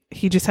he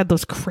just had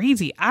those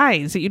crazy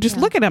eyes that you just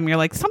look at him, you're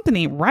like, something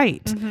ain't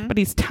right. But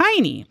he's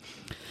tiny.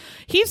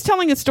 He's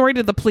telling a story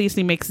to the police, and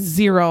he makes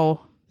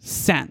 0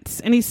 sense.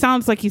 And he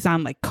sounds like he's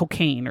on like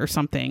cocaine or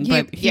something. He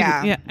was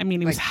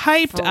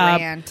hyped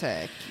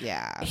frantic.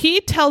 Up.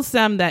 He tells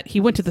them that he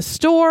went to the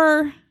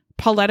store.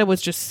 Pauletta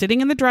was just sitting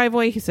in the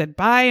driveway. He said,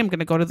 bye, I'm going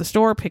to go to the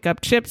store, pick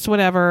up chips,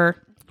 whatever.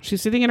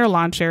 She's sitting in her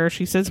lawn chair.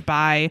 She says,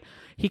 bye.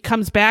 He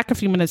comes back a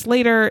few minutes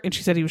later, and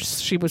she said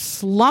she was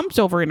slumped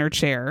over in her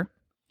chair,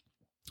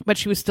 but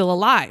she was still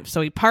alive.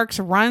 So he parks,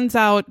 runs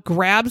out,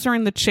 grabs her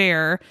in the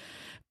chair,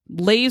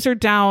 lays her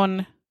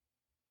down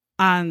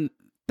on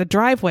the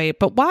driveway.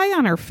 But why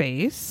on her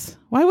face?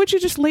 Why would you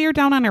just lay her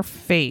down on her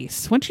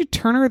face? Wouldn't you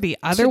turn her the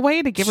other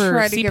way to give her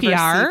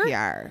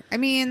CPR? I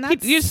mean,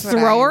 that's you just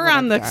throw her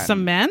on the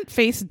cement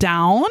face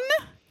down.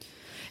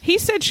 He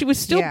said she was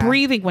still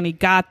breathing when he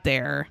got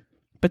there,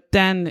 but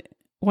then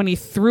when he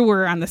threw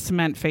her on the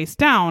cement face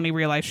down, he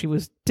realized she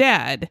was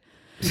dead.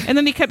 And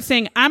then he kept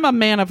saying, I'm a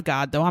man of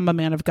God, though. I'm a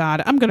man of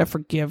God. I'm going to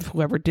forgive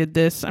whoever did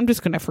this. I'm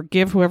just going to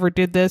forgive whoever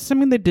did this. I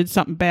mean, they did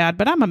something bad,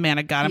 but I'm a man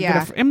of God.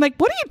 I'm like,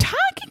 what are you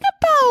talking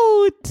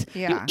about?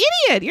 Yeah. You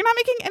idiot. You're not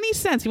making any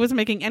sense. He wasn't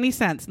making any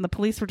sense. And the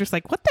police were just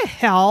like, what the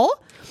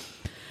hell?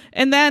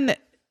 And then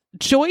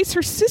Joyce,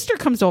 her sister,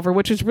 comes over,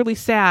 which is really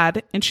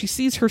sad. And she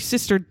sees her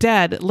sister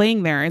dead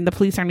laying there. And the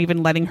police aren't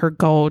even letting her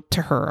go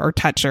to her or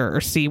touch her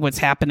or see what's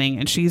happening.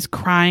 And she's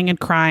crying and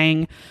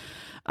crying.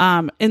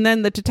 And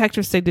then the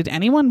detectives say, did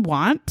anyone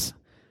want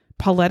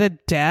Pauletta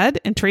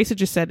dead? And Tracy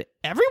just said,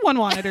 everyone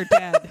wanted her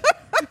dead.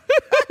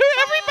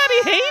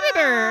 Everybody hated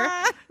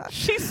her.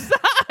 She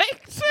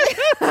sucked.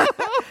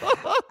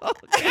 Oh,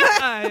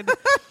 God.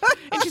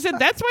 And she said,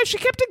 that's why she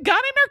kept a gun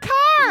in her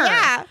car.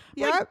 Yeah.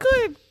 Yep. Like,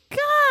 good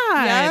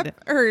God.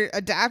 Yep. Her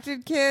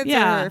adopted kids.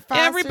 Yeah. Her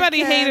foster everybody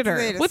kids, hated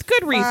her with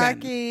good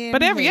reason.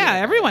 But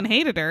everyone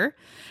hated her.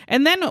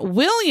 And then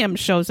William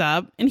shows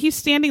up, and he's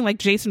standing like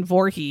Jason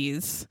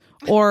Voorhees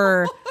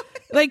or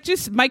like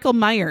just Michael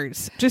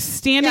Myers, just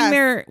standing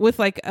there with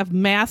like a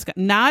mask,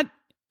 not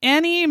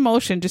any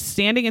emotion, just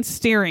standing and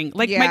staring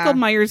like Michael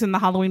Myers in the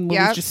Halloween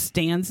movies just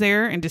stands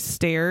there and just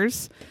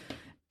stares.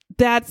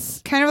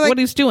 That's kind of like what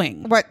he's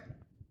doing. What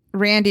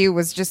Randy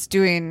was just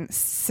doing,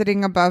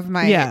 sitting above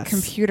my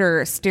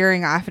computer,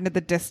 staring off into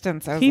the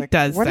distance. I was he like,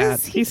 does what that.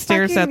 Is he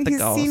stares at the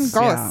ghosts. He's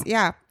seen ghosts.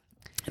 Yeah.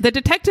 The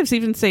detectives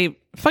even say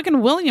fucking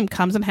William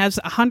comes and has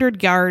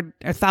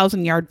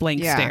 1,000-yard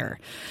blank stare.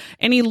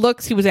 And he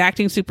was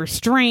acting super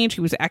strange.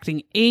 He was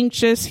acting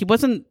anxious. He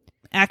wasn't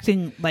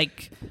acting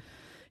like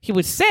he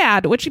was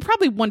sad, which he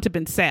probably wouldn't have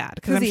been sad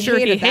because I'm sure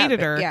he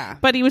hated her. Yeah.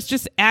 But he was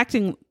just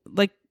acting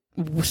like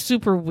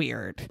super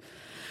weird.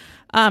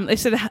 They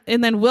said,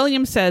 and then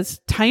William says,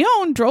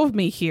 Tyone drove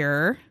me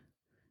here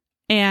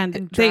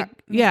and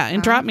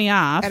dropped me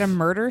off at a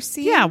murder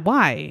scene. Yeah.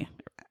 Why?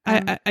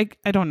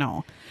 I don't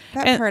know.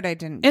 That part I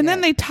didn't. And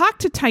then they talk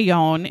to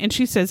Tyone, and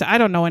she says, I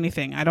don't know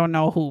anything. I don't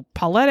know who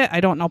Pauletta.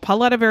 I don't know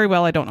Pauletta very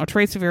well. I don't know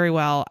Tracy very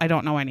well. I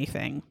don't know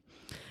anything.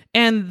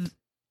 And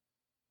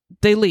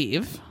they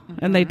leave,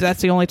 and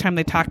that's the only time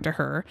they talk to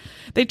her.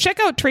 They check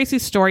out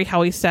Tracy's story,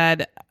 how he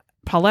said,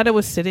 Pauletta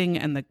was sitting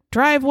in the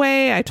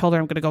driveway. I told her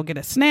I'm going to go get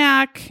a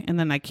snack, and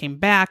then I came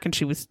back, and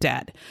she was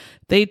dead.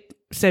 They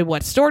say,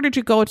 what store did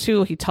you go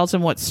to? He tells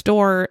them what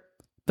store.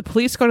 The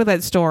police go to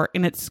that store,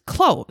 and it's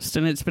closed,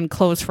 and it's been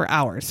closed for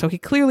hours. So he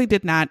clearly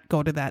did not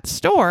go to that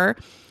store.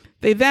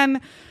 They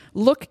then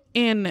look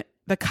in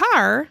the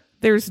car.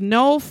 There's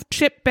no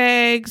chip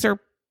bags or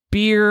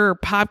beer or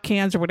pop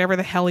cans or whatever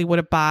the hell he would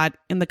have bought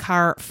in the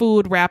car,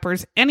 food,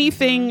 wrappers,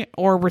 anything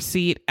or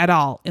receipt at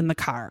all in the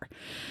car.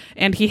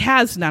 And he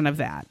has none of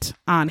that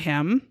on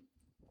him.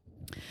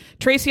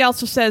 Tracy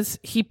also says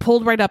he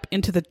pulled right up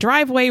into the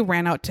driveway,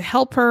 ran out to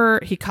help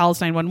her. He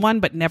calls 911,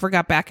 but never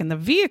got back in the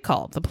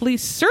vehicle. The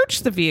police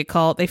search the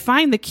vehicle. They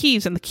find the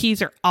keys, and the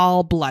keys are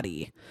all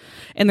bloody.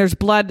 And there's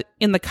blood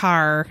in the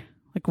car,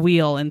 like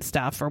wheel and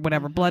stuff or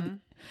whatever, blood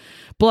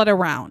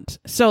around.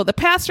 So the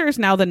pastor is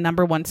now the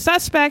number one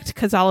suspect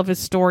because all of his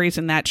stories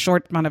in that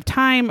short amount of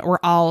time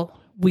were all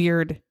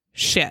weird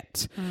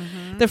shit.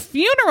 The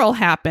funeral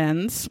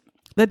happens.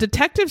 The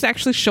detectives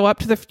actually show up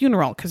to the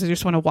funeral because they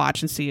just want to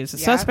watch and see, is the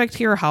suspect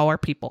here? How are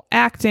people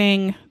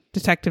acting?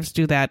 Detectives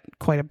do that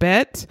quite a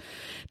bit.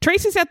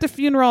 Tracy's at the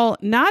funeral,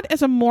 not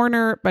as a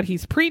mourner, but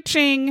he's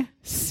preaching,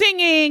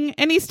 singing,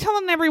 and he's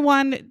telling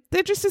everyone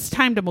that just is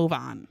time to move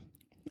on.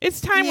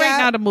 It's time right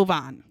now to move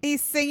on.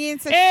 He's singing.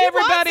 So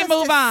everybody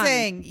move on.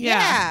 Sing.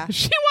 Yeah.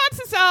 She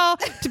wants us all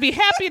to be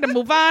happy to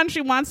move on.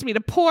 She wants me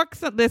to pork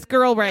this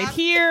girl right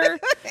here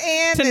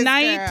and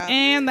tonight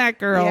and that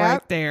girl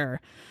right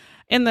there.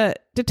 And the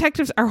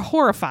detectives are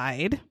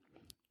horrified,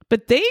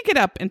 but they get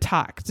up and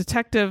talk.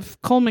 Detective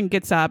Coleman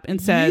gets up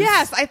and says,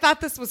 yes, I thought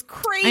this was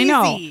crazy. I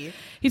know.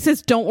 He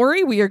says, don't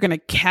worry, we are going to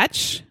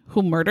catch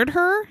who murdered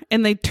her.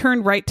 And they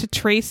turn right to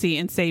Tracy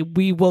and say,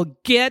 we will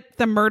get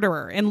the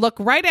murderer, and look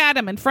right at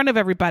him in front of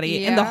everybody.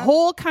 Yeah. And the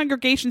whole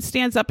congregation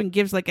stands up and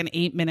gives like an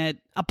 8-minute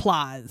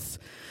applause.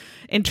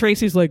 And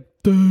Tracy's like,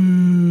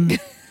 duh.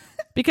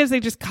 Because they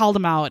just called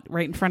him out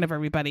right in front of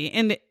everybody.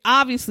 And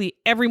obviously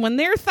everyone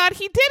there thought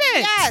he did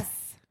it. Yes.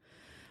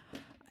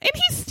 And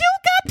he still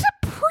got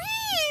to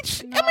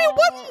preach. No. I mean,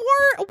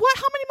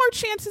 how many more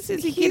chances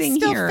is he getting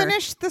still here?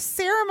 Finished the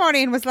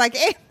ceremony and was like,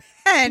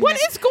 amen. What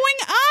is going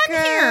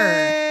on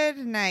here?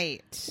 Good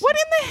night. What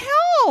in the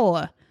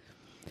hell?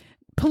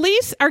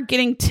 Police are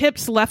getting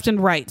tips left and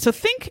right. So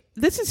think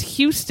this is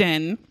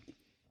Houston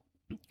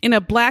in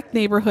a black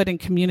neighborhood and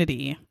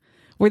community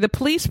where the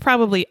police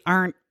probably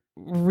aren't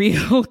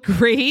real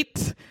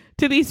great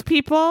to these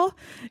people,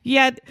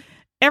 yet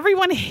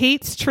everyone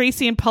hates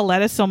Tracy and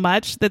Pauletta so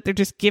much that they're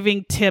just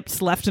giving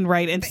tips left and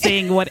right and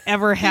saying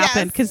whatever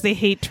happened because they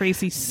hate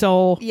Tracy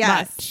so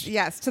much.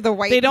 Yes, to the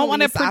white They don't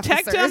want to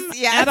protect him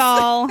at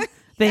all.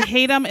 They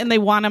hate him and they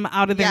want him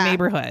out of their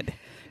neighborhood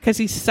because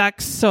he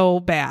sucks so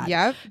bad.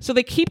 Yep. So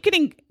they keep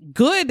getting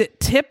good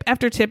tip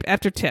after tip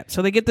after tip.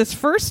 So they get this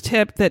first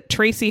tip that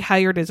Tracy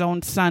hired his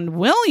own son,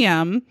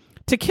 William,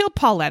 to kill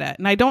Pauletta.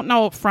 And I don't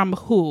know from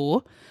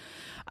who,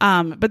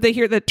 but they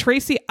hear that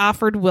Tracy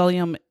offered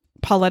William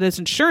Pauletta's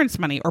insurance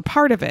money or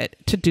part of it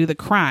to do the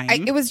crime.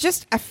 It was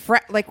just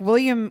like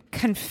William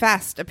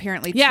confessed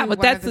apparently. Yeah, to but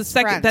one that's of the his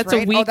second. friends, That's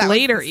right? a week that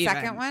later. Was the even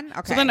second one.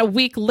 Okay. So then a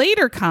week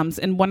later comes,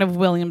 and one of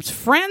William's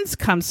friends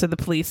comes to the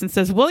police and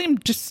says, "William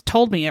just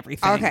told me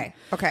everything."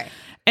 Okay.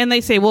 And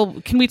they say,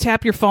 "Well, can we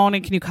tap your phone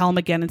and can you call him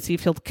again and see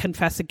if he'll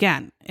confess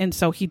again?" And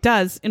so he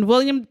does, and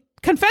William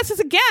confesses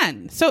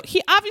again. So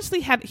he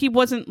obviously he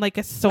wasn't like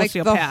a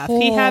sociopath.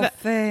 He had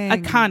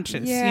a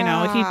conscience. Yeah. You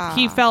know,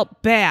 he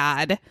felt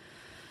bad.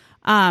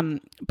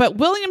 But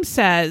William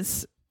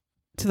says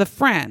to the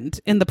friend,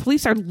 and the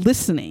police are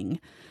listening,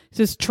 he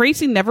says,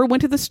 Tracy never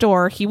went to the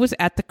store. He was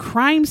at the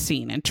crime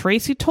scene. And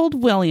Tracy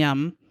told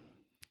William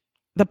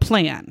the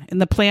plan.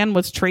 And the plan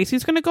was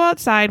Tracy's going to go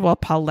outside while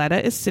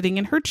Pauletta is sitting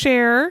in her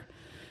chair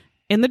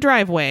in the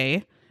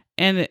driveway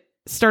and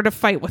start a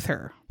fight with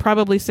her.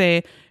 Probably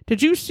say,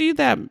 did you see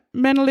that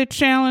mentally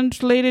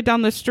challenged lady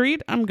down the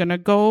street? I'm going to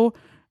go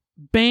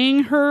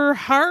bang her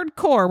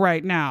hardcore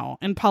right now.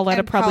 And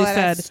Pauletta probably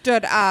said,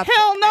 stood up.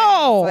 Hell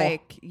no.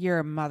 Like, you're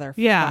a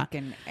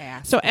motherfucking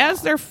ass. So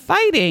as they're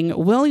fighting,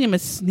 William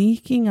is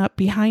sneaking up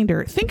behind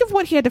her. Think of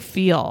what he had to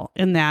feel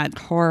in that.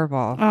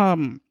 Horrible.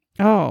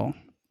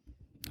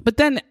 But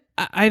then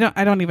I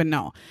don't even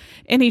know.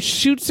 And he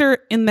shoots her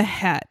in the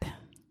head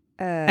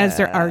as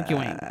they're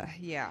arguing.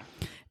 Yeah.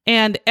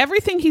 And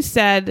everything he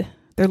said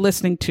they're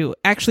listening to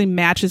actually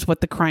matches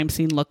what the crime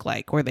scene looked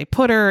like, where they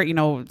put her, you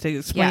know, it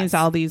explains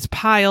all these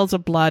piles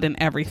of blood and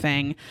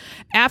everything.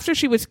 After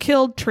she was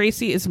killed,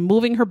 Tracy is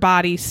moving her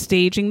body,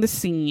 staging the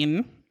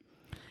scene.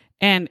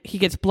 And he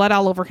gets blood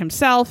all over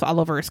himself, all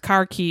over his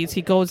car keys.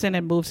 He goes in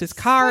and moves his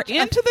car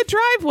into the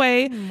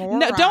driveway.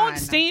 No, don't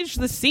stage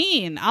the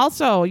scene.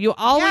 Also, you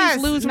always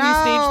lose when you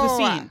stage the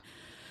scene.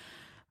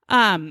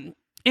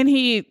 And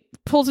he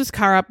pulls his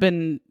car up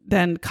and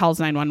then calls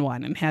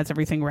 911 and has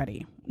everything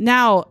ready.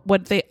 Now,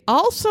 what they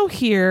also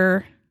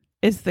hear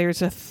is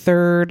there's a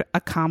third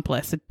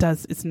accomplice.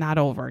 It's not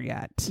over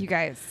yet. You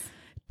guys.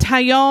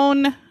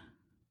 Tyone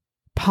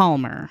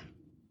Palmer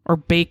or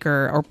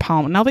Baker or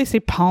Palmer. Now they say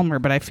Palmer,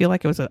 but I feel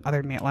like it was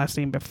another last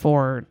name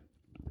before.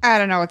 I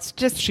don't know. It's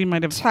just She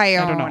might have.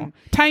 Tyone. I don't know.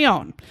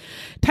 Tyone.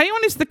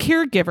 Tyone is the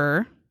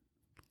caregiver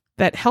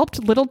that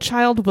helped little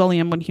child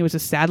William when he was a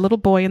sad little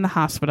boy in the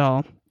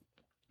hospital.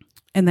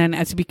 And then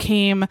as he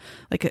became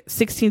like a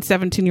 16,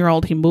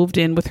 17-year-old, he moved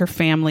in with her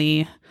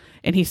family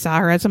and he saw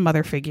her as a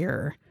mother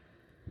figure.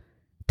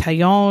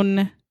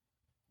 Tyone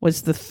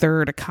was the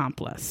third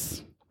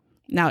accomplice.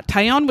 Now,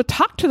 Tyone would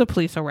talk to the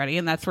police already,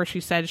 and that's where she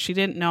said she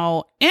didn't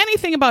know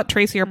anything about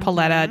Tracy or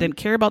Pauletta, didn't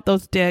care about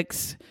those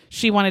dicks.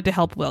 She wanted to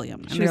help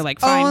William. And they're like,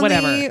 fine, only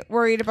whatever.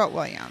 Worried about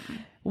William.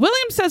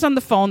 William says on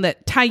the phone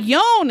that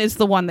Tyone is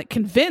the one that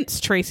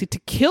convinced Tracy to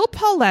kill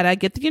Pauletta,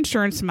 get the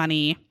insurance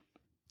money,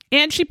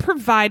 and she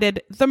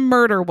provided the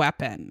murder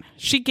weapon.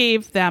 She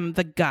gave them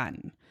the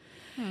gun.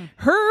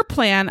 Her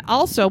plan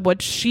also was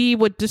she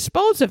would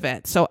dispose of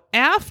it. So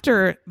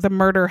after the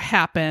murder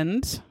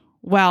happened,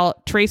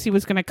 well, Tracy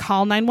was going to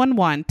call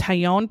 911.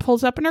 Tyone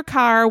pulls up in her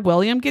car.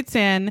 William gets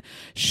in.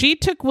 She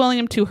took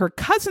William to her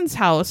cousin's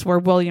house where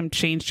William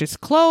changed his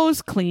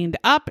clothes, cleaned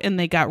up, and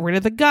they got rid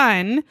of the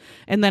gun.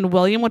 And then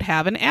William would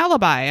have an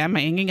alibi. I'm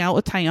hanging out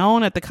with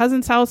Tyone at the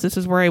cousin's house. This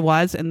is where I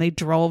was. And they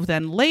drove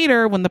then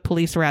later when the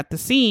police were at the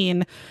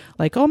scene.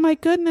 Like, oh my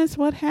goodness,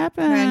 what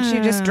happened? And she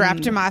just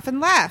dropped him off and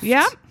left.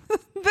 Yeah.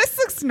 This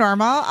looks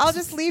normal. I'll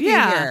just leave you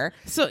here.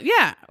 So,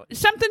 yeah,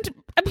 something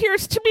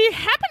appears to be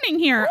happening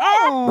here.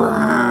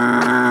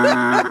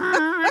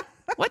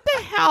 What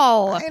the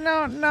hell? I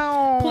don't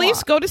know.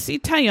 Police go to see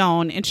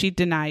Tyone and she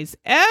denies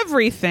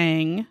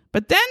everything.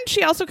 But then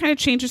she also kind of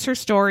changes her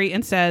story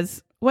and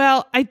says,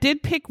 well, I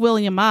did pick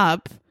William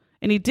up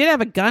and he did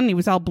have a gun. He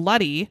was all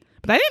bloody,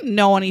 but I didn't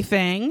know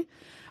anything.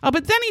 Oh,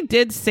 but then he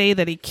did say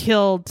that he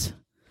killed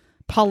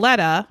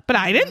Pauletta, but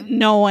I didn't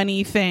know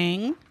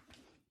anything.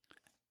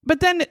 But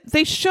then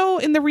they show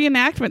in the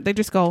reenactment, they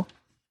just go,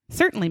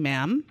 certainly,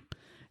 ma'am.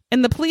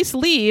 And the police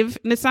leave,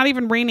 and it's not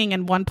even raining,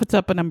 and one puts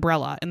up an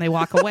umbrella, and they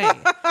walk away.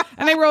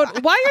 And I wrote,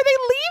 why are they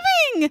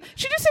leaving?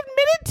 She just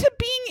admitted to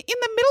being in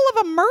the middle of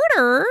a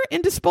murder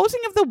and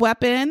disposing of the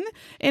weapon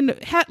and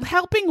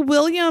helping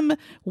William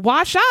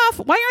wash off.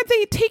 Why aren't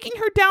they taking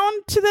her down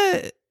to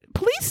the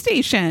police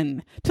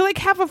station to like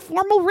have a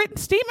formal written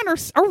statement or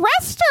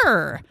arrest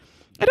her?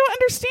 I don't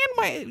understand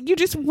why you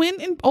just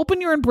went and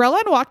opened your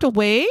umbrella and walked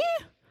away.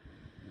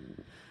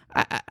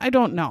 I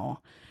don't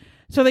know.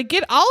 So they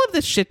get all of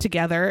this shit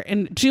together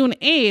and June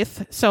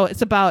 8th, so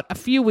it's about a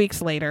few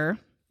weeks later,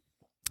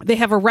 they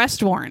have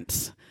arrest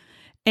warrants.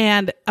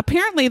 And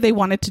apparently they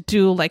wanted to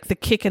do like the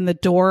kick in the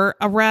door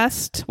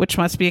arrest, which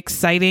must be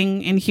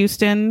exciting in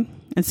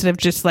Houston, instead of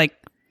just like,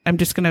 I'm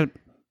just going to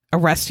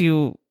arrest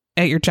you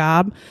at your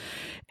job.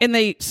 And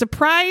they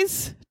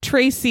surprise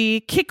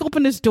Tracy, kick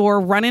open his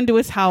door, run into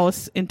his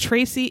house, and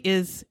Tracy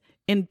is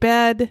in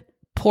bed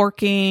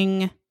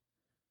porking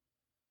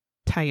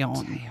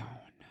Tyone.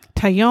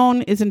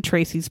 Tyone is in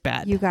Tracy's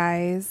bed. You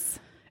guys.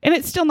 And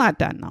it's still not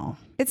done though.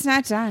 It's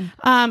not done.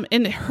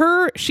 And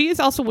she is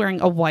also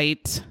wearing a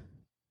white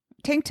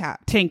tank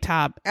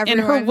top. And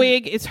her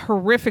wig is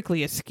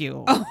horrifically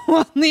askew.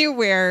 Only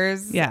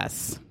wears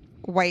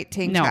white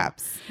tank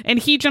tops. And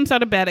he jumps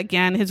out of bed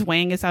again. His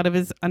wang is out of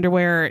his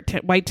underwear,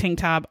 white tank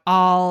top,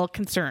 all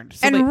concerned.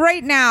 So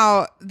right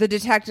now, the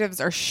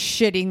detectives are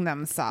shitting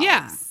themselves.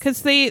 Yeah,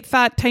 because they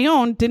thought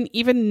Tyone didn't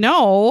even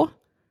know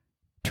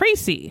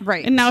Tracy.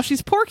 Right. And now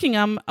she's porking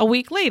him a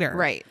week later.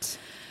 Right.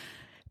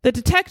 The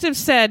detective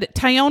said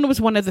Tyone was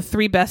one of the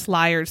 3 best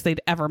liars they'd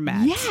ever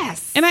met.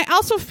 Yes. And I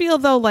also feel,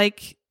 though,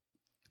 like,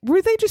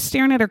 were they just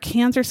staring at her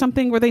cans or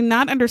something? Were they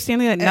not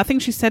understanding that nothing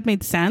she said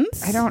made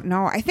sense? I don't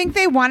know. I think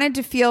they wanted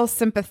to feel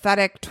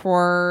sympathetic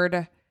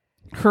toward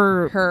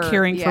her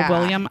caring for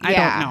William.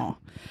 I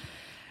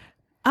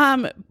don't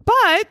know.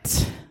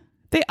 But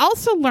they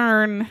also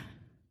learn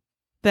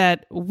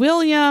that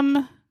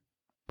William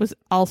was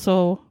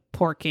also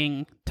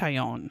porking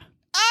Tyone.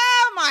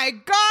 Oh my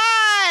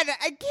God!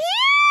 I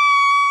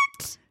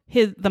can't!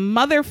 The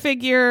mother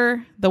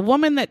figure, the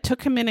woman that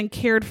took him in and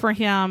cared for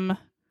him,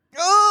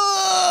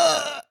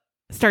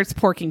 starts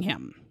porking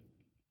him.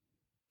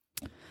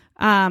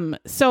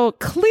 So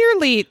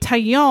clearly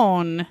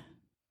Tyone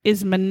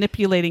is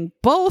manipulating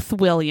both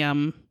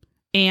William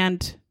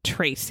and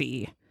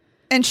Tracy.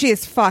 And she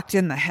is fucked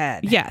in the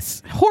head.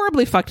 Yes,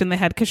 horribly fucked in the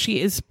head because she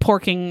is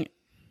porking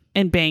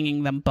and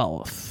banging them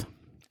both.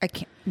 I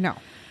can't. No.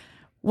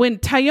 When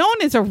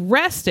Tyone is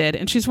arrested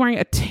and she's wearing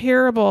a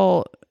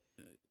terrible,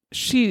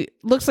 she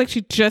looks like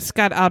she just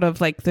got out of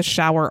like the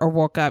shower or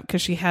woke up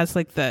because she has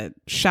like the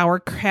shower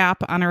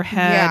cap on her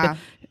head. Yeah.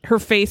 Her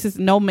face is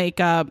no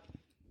makeup.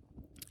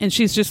 And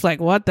she's just like,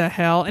 what the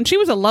hell? And she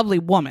was a lovely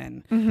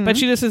woman, but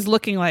she just is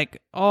looking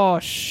like, oh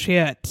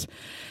shit.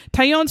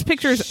 Tyone's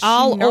pictures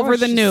all over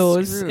the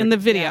news screwed. in the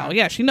video.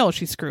 Yeah, she knows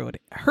she's screwed.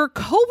 Her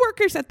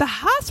coworkers at the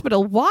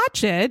hospital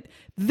watch it.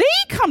 They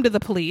come to the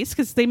police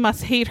because they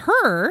must hate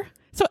her.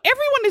 So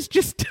everyone is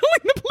just telling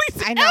the police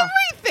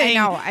everything.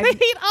 I know. They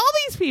hate all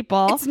these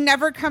people. It's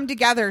never come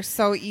together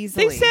so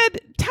easily. They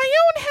said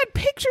Tyone had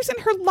pictures in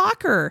her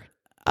locker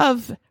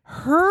of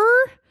her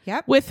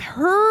Yep. with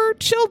her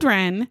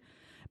children,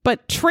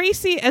 but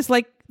Tracy as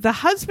like the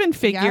husband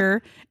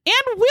figure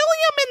and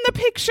William in the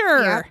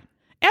picture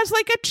as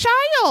like a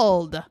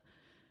child.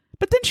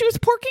 But then she was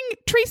porking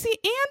Tracy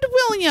and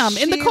William.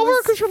 And the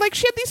coworkers were like,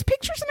 she had these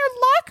pictures in her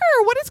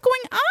locker. What is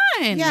going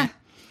on? Yeah.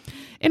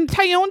 And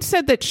Tyone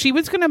said that she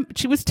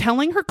was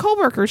telling her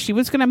coworkers she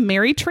was gonna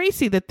marry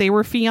Tracy, that they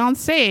were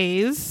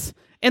fiancés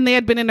and they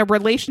had been in a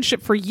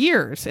relationship for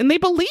years, and they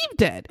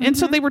believed it. And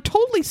so they were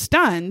totally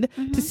stunned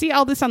to see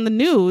all this on the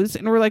news,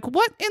 and were like,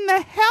 what in the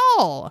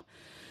hell?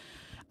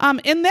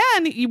 And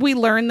then we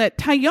learned that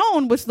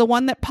Tyone was the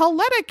one that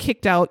Pauletta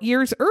kicked out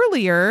years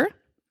earlier.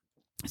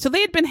 So they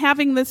had been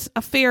having this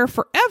affair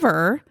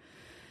forever.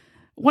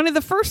 One of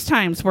the first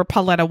times where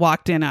Pauletta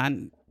walked in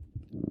on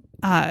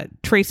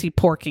Tracy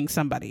porking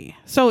somebody.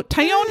 So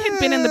Tyone had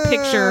been in the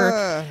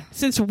picture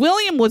since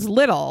William was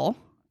little,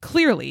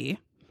 clearly.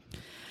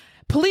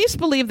 Police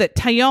believe that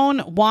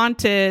Tyone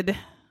wanted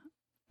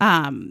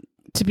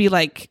to be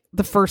like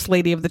the first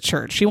lady of the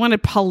church. She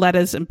wanted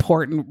Pauletta's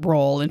important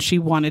role, and she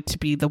wanted to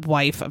be the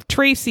wife of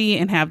Tracy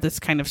and have this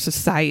kind of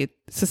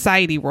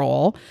society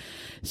role.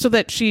 So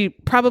that she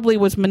probably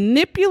was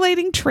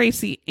manipulating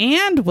Tracy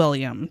and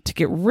William to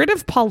get rid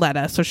of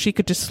Pauletta so she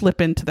could just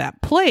slip into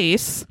that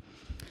place.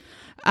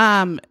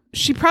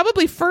 She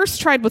probably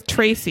first tried with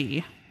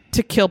Tracy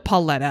to kill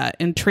Pauletta,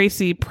 and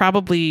Tracy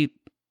probably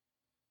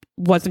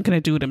wasn't going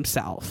to do it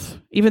himself,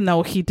 even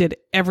though he did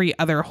every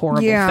other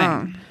horrible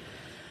thing.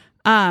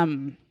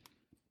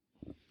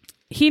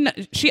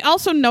 She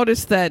also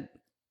noticed that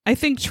I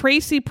think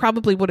Tracy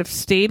probably would have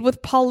stayed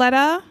with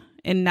Pauletta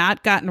and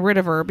not gotten rid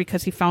of her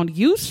because he found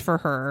use for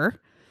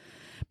her.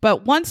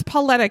 But once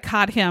Pauletta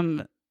caught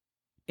him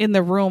in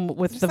the room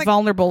with the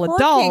vulnerable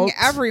adult,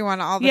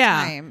 everyone all the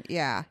time.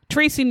 Yeah.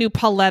 Tracy knew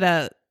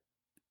Pauletta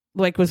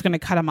was going to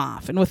cut him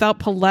off. And without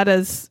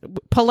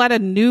Pauletta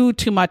knew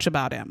too much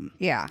about him.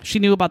 Yeah. She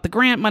knew about the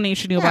grant money.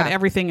 She knew about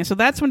everything. And so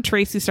that's when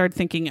Tracy started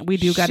thinking, we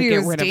do got to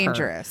get rid of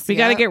her. We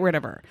got to get rid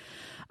of her.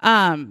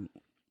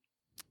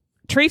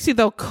 Tracy,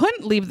 though,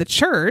 couldn't leave the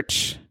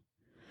church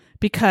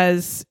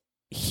because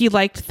he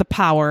liked the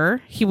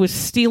power. He was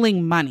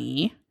stealing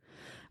money.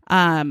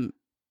 But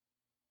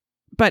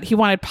he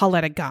wanted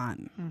Pauletta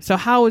gone. So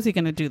how was he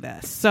going to do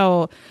this?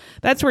 So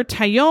that's where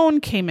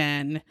Tyone came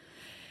in.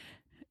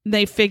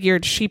 They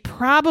figured she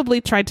probably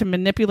tried to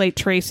manipulate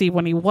Tracy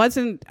when he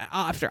wasn't,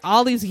 after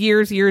all these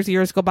years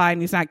go by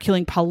and he's not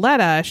killing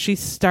Pauletta. She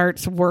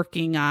starts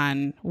working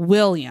on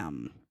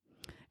William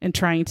and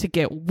trying to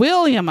get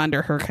William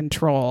under her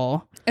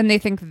control. And they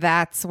think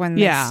that's when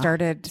they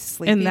started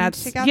sleeping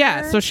together?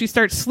 Yeah, so she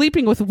starts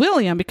sleeping with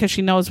William because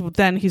she knows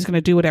then he's going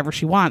to do whatever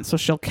she wants. So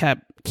she'll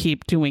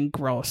keep doing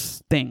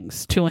gross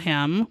things to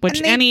him,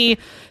 which any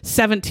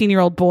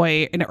 17-year-old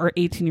boy or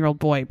 18-year-old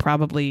boy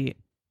probably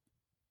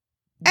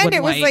and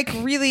it was like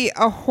really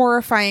a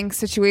horrifying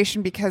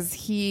situation because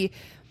he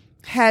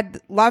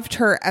had loved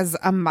her as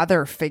a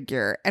mother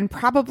figure and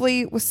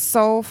probably was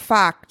so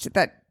fucked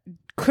that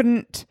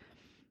couldn't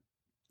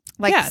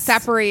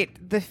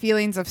separate the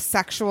feelings of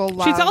sexual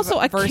love. She's also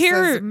a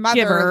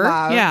caregiver,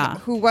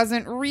 love, who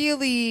wasn't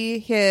really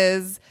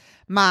his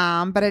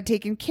mom, but had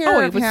taken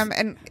care of him,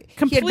 and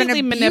completely he had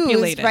been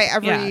manipulated by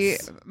every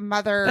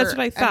mother. That's what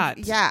I thought.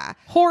 And,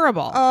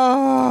 horrible.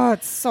 Oh,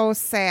 it's so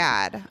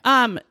sad.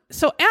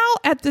 So Al,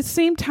 at the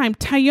same time,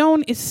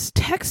 Tyone is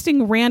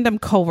texting random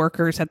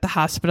coworkers at the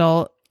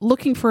hospital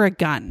looking for a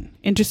gun,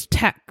 and just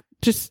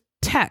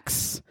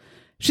texts.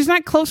 She's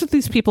not close with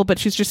these people, but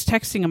she's just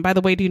texting them. By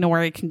the way, do you know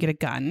where I can get a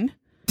gun?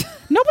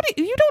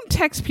 You don't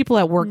text people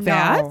at work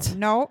that.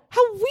 No.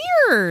 How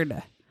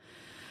weird.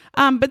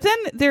 But then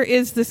there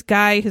is this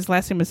guy, his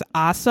last name is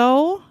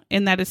Asso,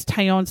 and that is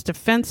Tyone's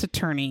defense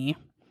attorney.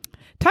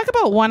 Talk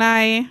about one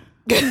eye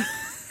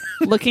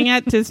looking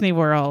at Disney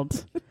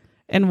World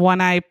and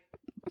one eye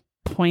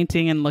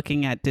pointing and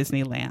looking at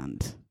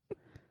Disneyland.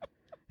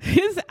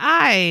 His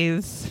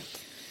eyes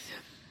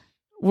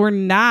were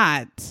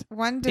not.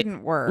 One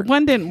didn't work.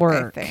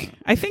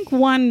 I think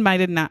one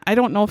might have not. I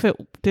don't know if it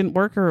didn't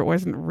work or it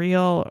wasn't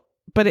real,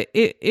 but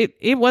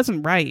it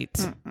wasn't right.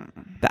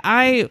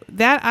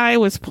 That eye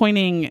was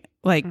pointing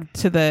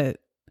to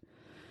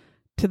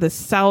the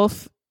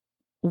southwest,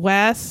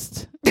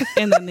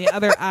 and then the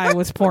other eye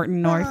was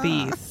pointing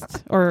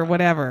northeast or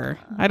whatever.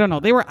 I don't know.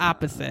 They were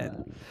opposite.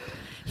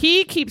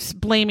 He keeps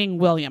blaming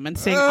William and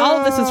saying all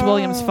of this is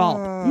William's fault.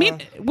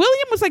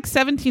 William was like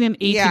 17 and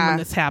 18 when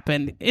this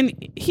happened, and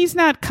he's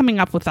not coming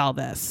up with all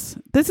this.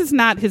 This is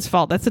not his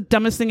fault. That's the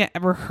dumbest thing I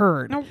ever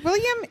heard. No,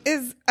 William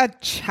is a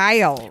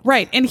child.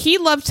 Right, and he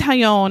loved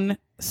Tyone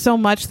so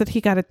much that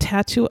he got a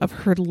tattoo of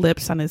her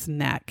lips on his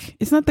neck.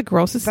 Isn't that the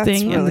grossest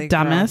thing really and the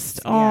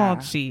dumbest? Gross. Oh,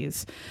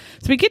 jeez.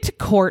 So we get to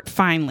court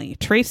finally.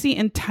 Tracy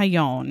and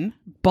Tyone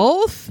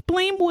both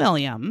blame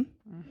William.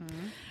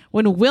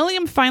 When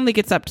William finally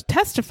gets up to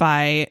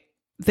testify,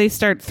 they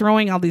start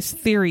throwing all these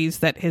theories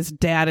that his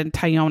dad and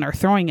Tyone are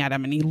throwing at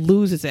him, and he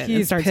loses it and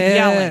He's starts pissed.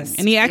 yelling.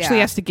 And he actually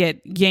Yeah. has to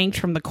get yanked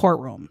from the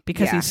courtroom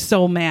because Yeah. he's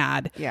so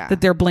mad Yeah.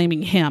 that they're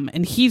blaming him,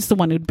 and he's the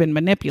one who'd been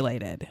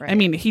manipulated. I Right.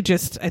 mean, he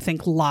just, I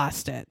think,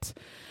 lost it.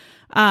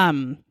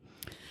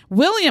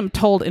 William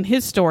told in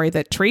his story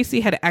that Tracy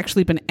had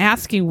actually been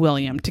asking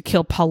William to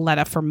kill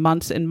Pauletta for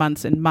months and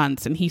months and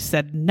months, and he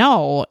said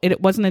no.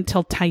 It wasn't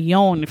until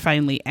Tyone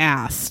finally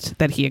asked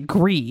that he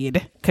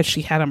agreed, because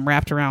she had him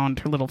wrapped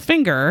around her little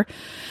finger.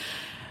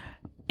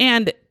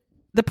 And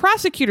the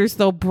prosecutors,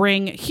 though,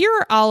 here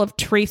are all of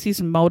Tracy's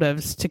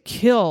motives to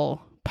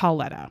kill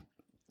Pauletta.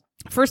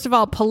 First of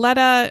all,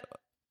 Pauletta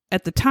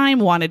at the time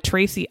wanted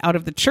Tracy out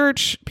of the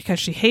church because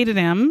she hated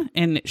him,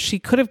 and she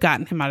could have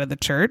gotten him out of the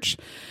church.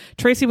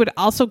 Tracy would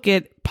also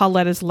get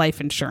Pauletta's life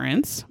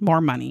insurance,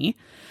 more money.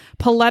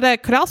 Pauletta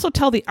could also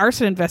tell the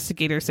arson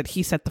investigators that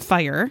he set the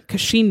fire,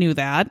 because she knew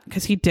that,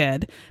 because he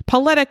did.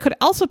 Pauletta could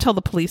also tell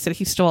the police that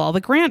he stole all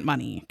the grant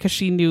money, because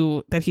she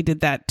knew that he did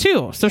that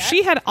too. So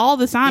she had all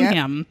this on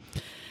him,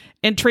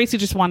 and Tracy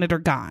just wanted her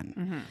gone.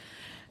 Mm-hmm.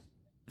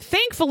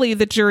 Thankfully,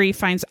 the jury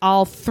finds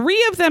all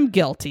three of them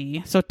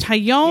guilty. So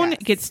Tyone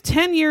gets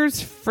 10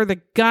 years for the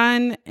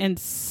gun and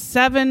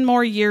 7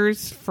 more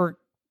years for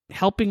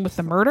helping with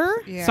the murder,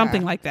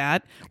 something like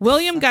that.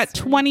 William got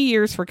 20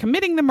 years for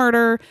committing the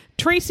murder.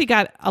 Tracy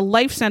got a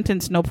life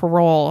sentence, no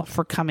parole,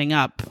 for coming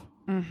up,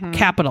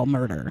 capital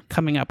murder,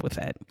 coming up with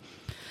it.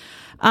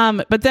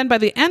 But then by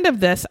the end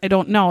of this, I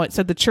don't know, it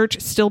said the church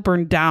still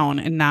burned down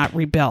and not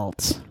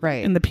rebuilt.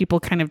 Right. And the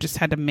people kind of just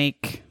had to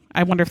make...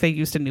 I wonder if they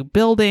used a new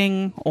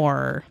building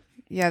or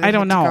Yeah, I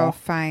don't know. Go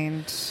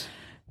find.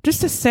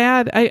 Just a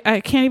sad. I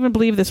can't even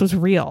believe this was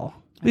real.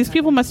 These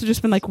people must have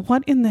just been like,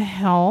 "What in the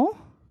hell?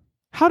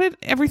 How did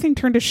everything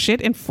turn to shit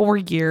in 4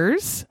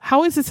 years?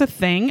 How is this a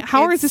thing?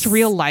 How is this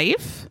real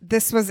life?"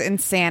 This was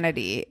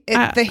insanity.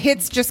 The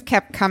hits just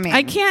kept coming.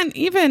 I can't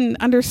even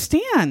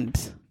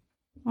understand.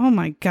 Oh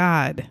my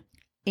God!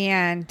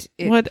 And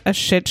What a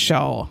shit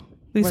show.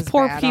 These was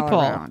poor bad all people,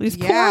 around. these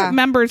Yeah. poor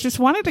members just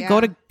wanted to go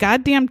Yeah. to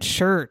goddamn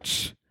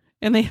church.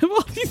 And they have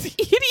all these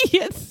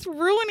idiots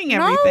ruining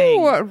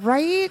everything. No,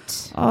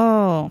 right?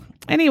 Oh,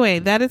 anyway,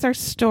 that is our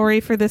story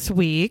for this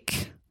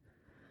week.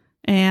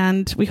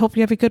 And we hope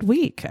you have a good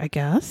week, I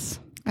guess.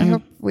 I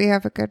hope we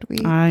have a good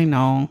week. I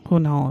know. Who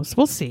knows?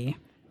 We'll see.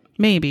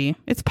 Maybe.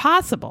 It's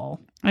possible.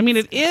 I mean,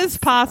 it is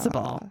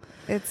possible.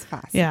 It's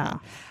possible. Yeah.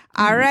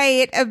 All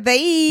right.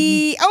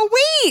 Bye. Oh,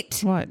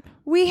 wait. What?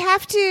 We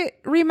have to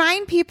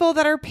remind people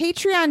that our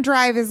Patreon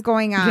drive is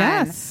going on.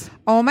 Yes.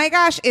 Oh my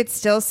gosh, it's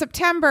still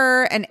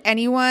September, and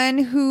anyone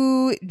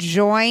who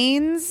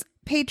joins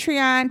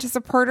Patreon to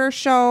support our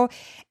show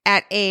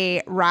at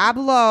a Rob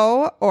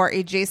Lowe or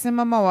a Jason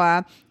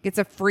Momoa gets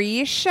a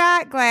free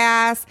shot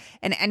glass,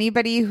 and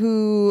anybody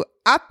who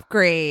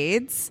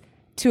upgrades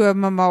to a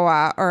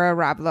Momoa or a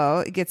Rob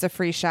Lowe gets a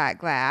free shot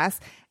glass.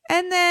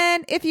 And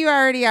then if you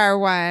already are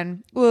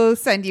one, we'll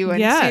send you one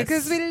too, Yes.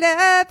 because we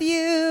love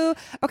you.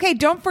 Okay,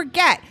 don't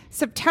forget,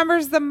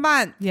 September's the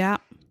month Yeah.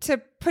 to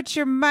put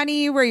your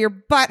money where your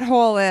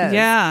butthole is.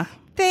 Yeah.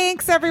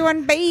 Thanks,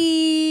 everyone. Bye.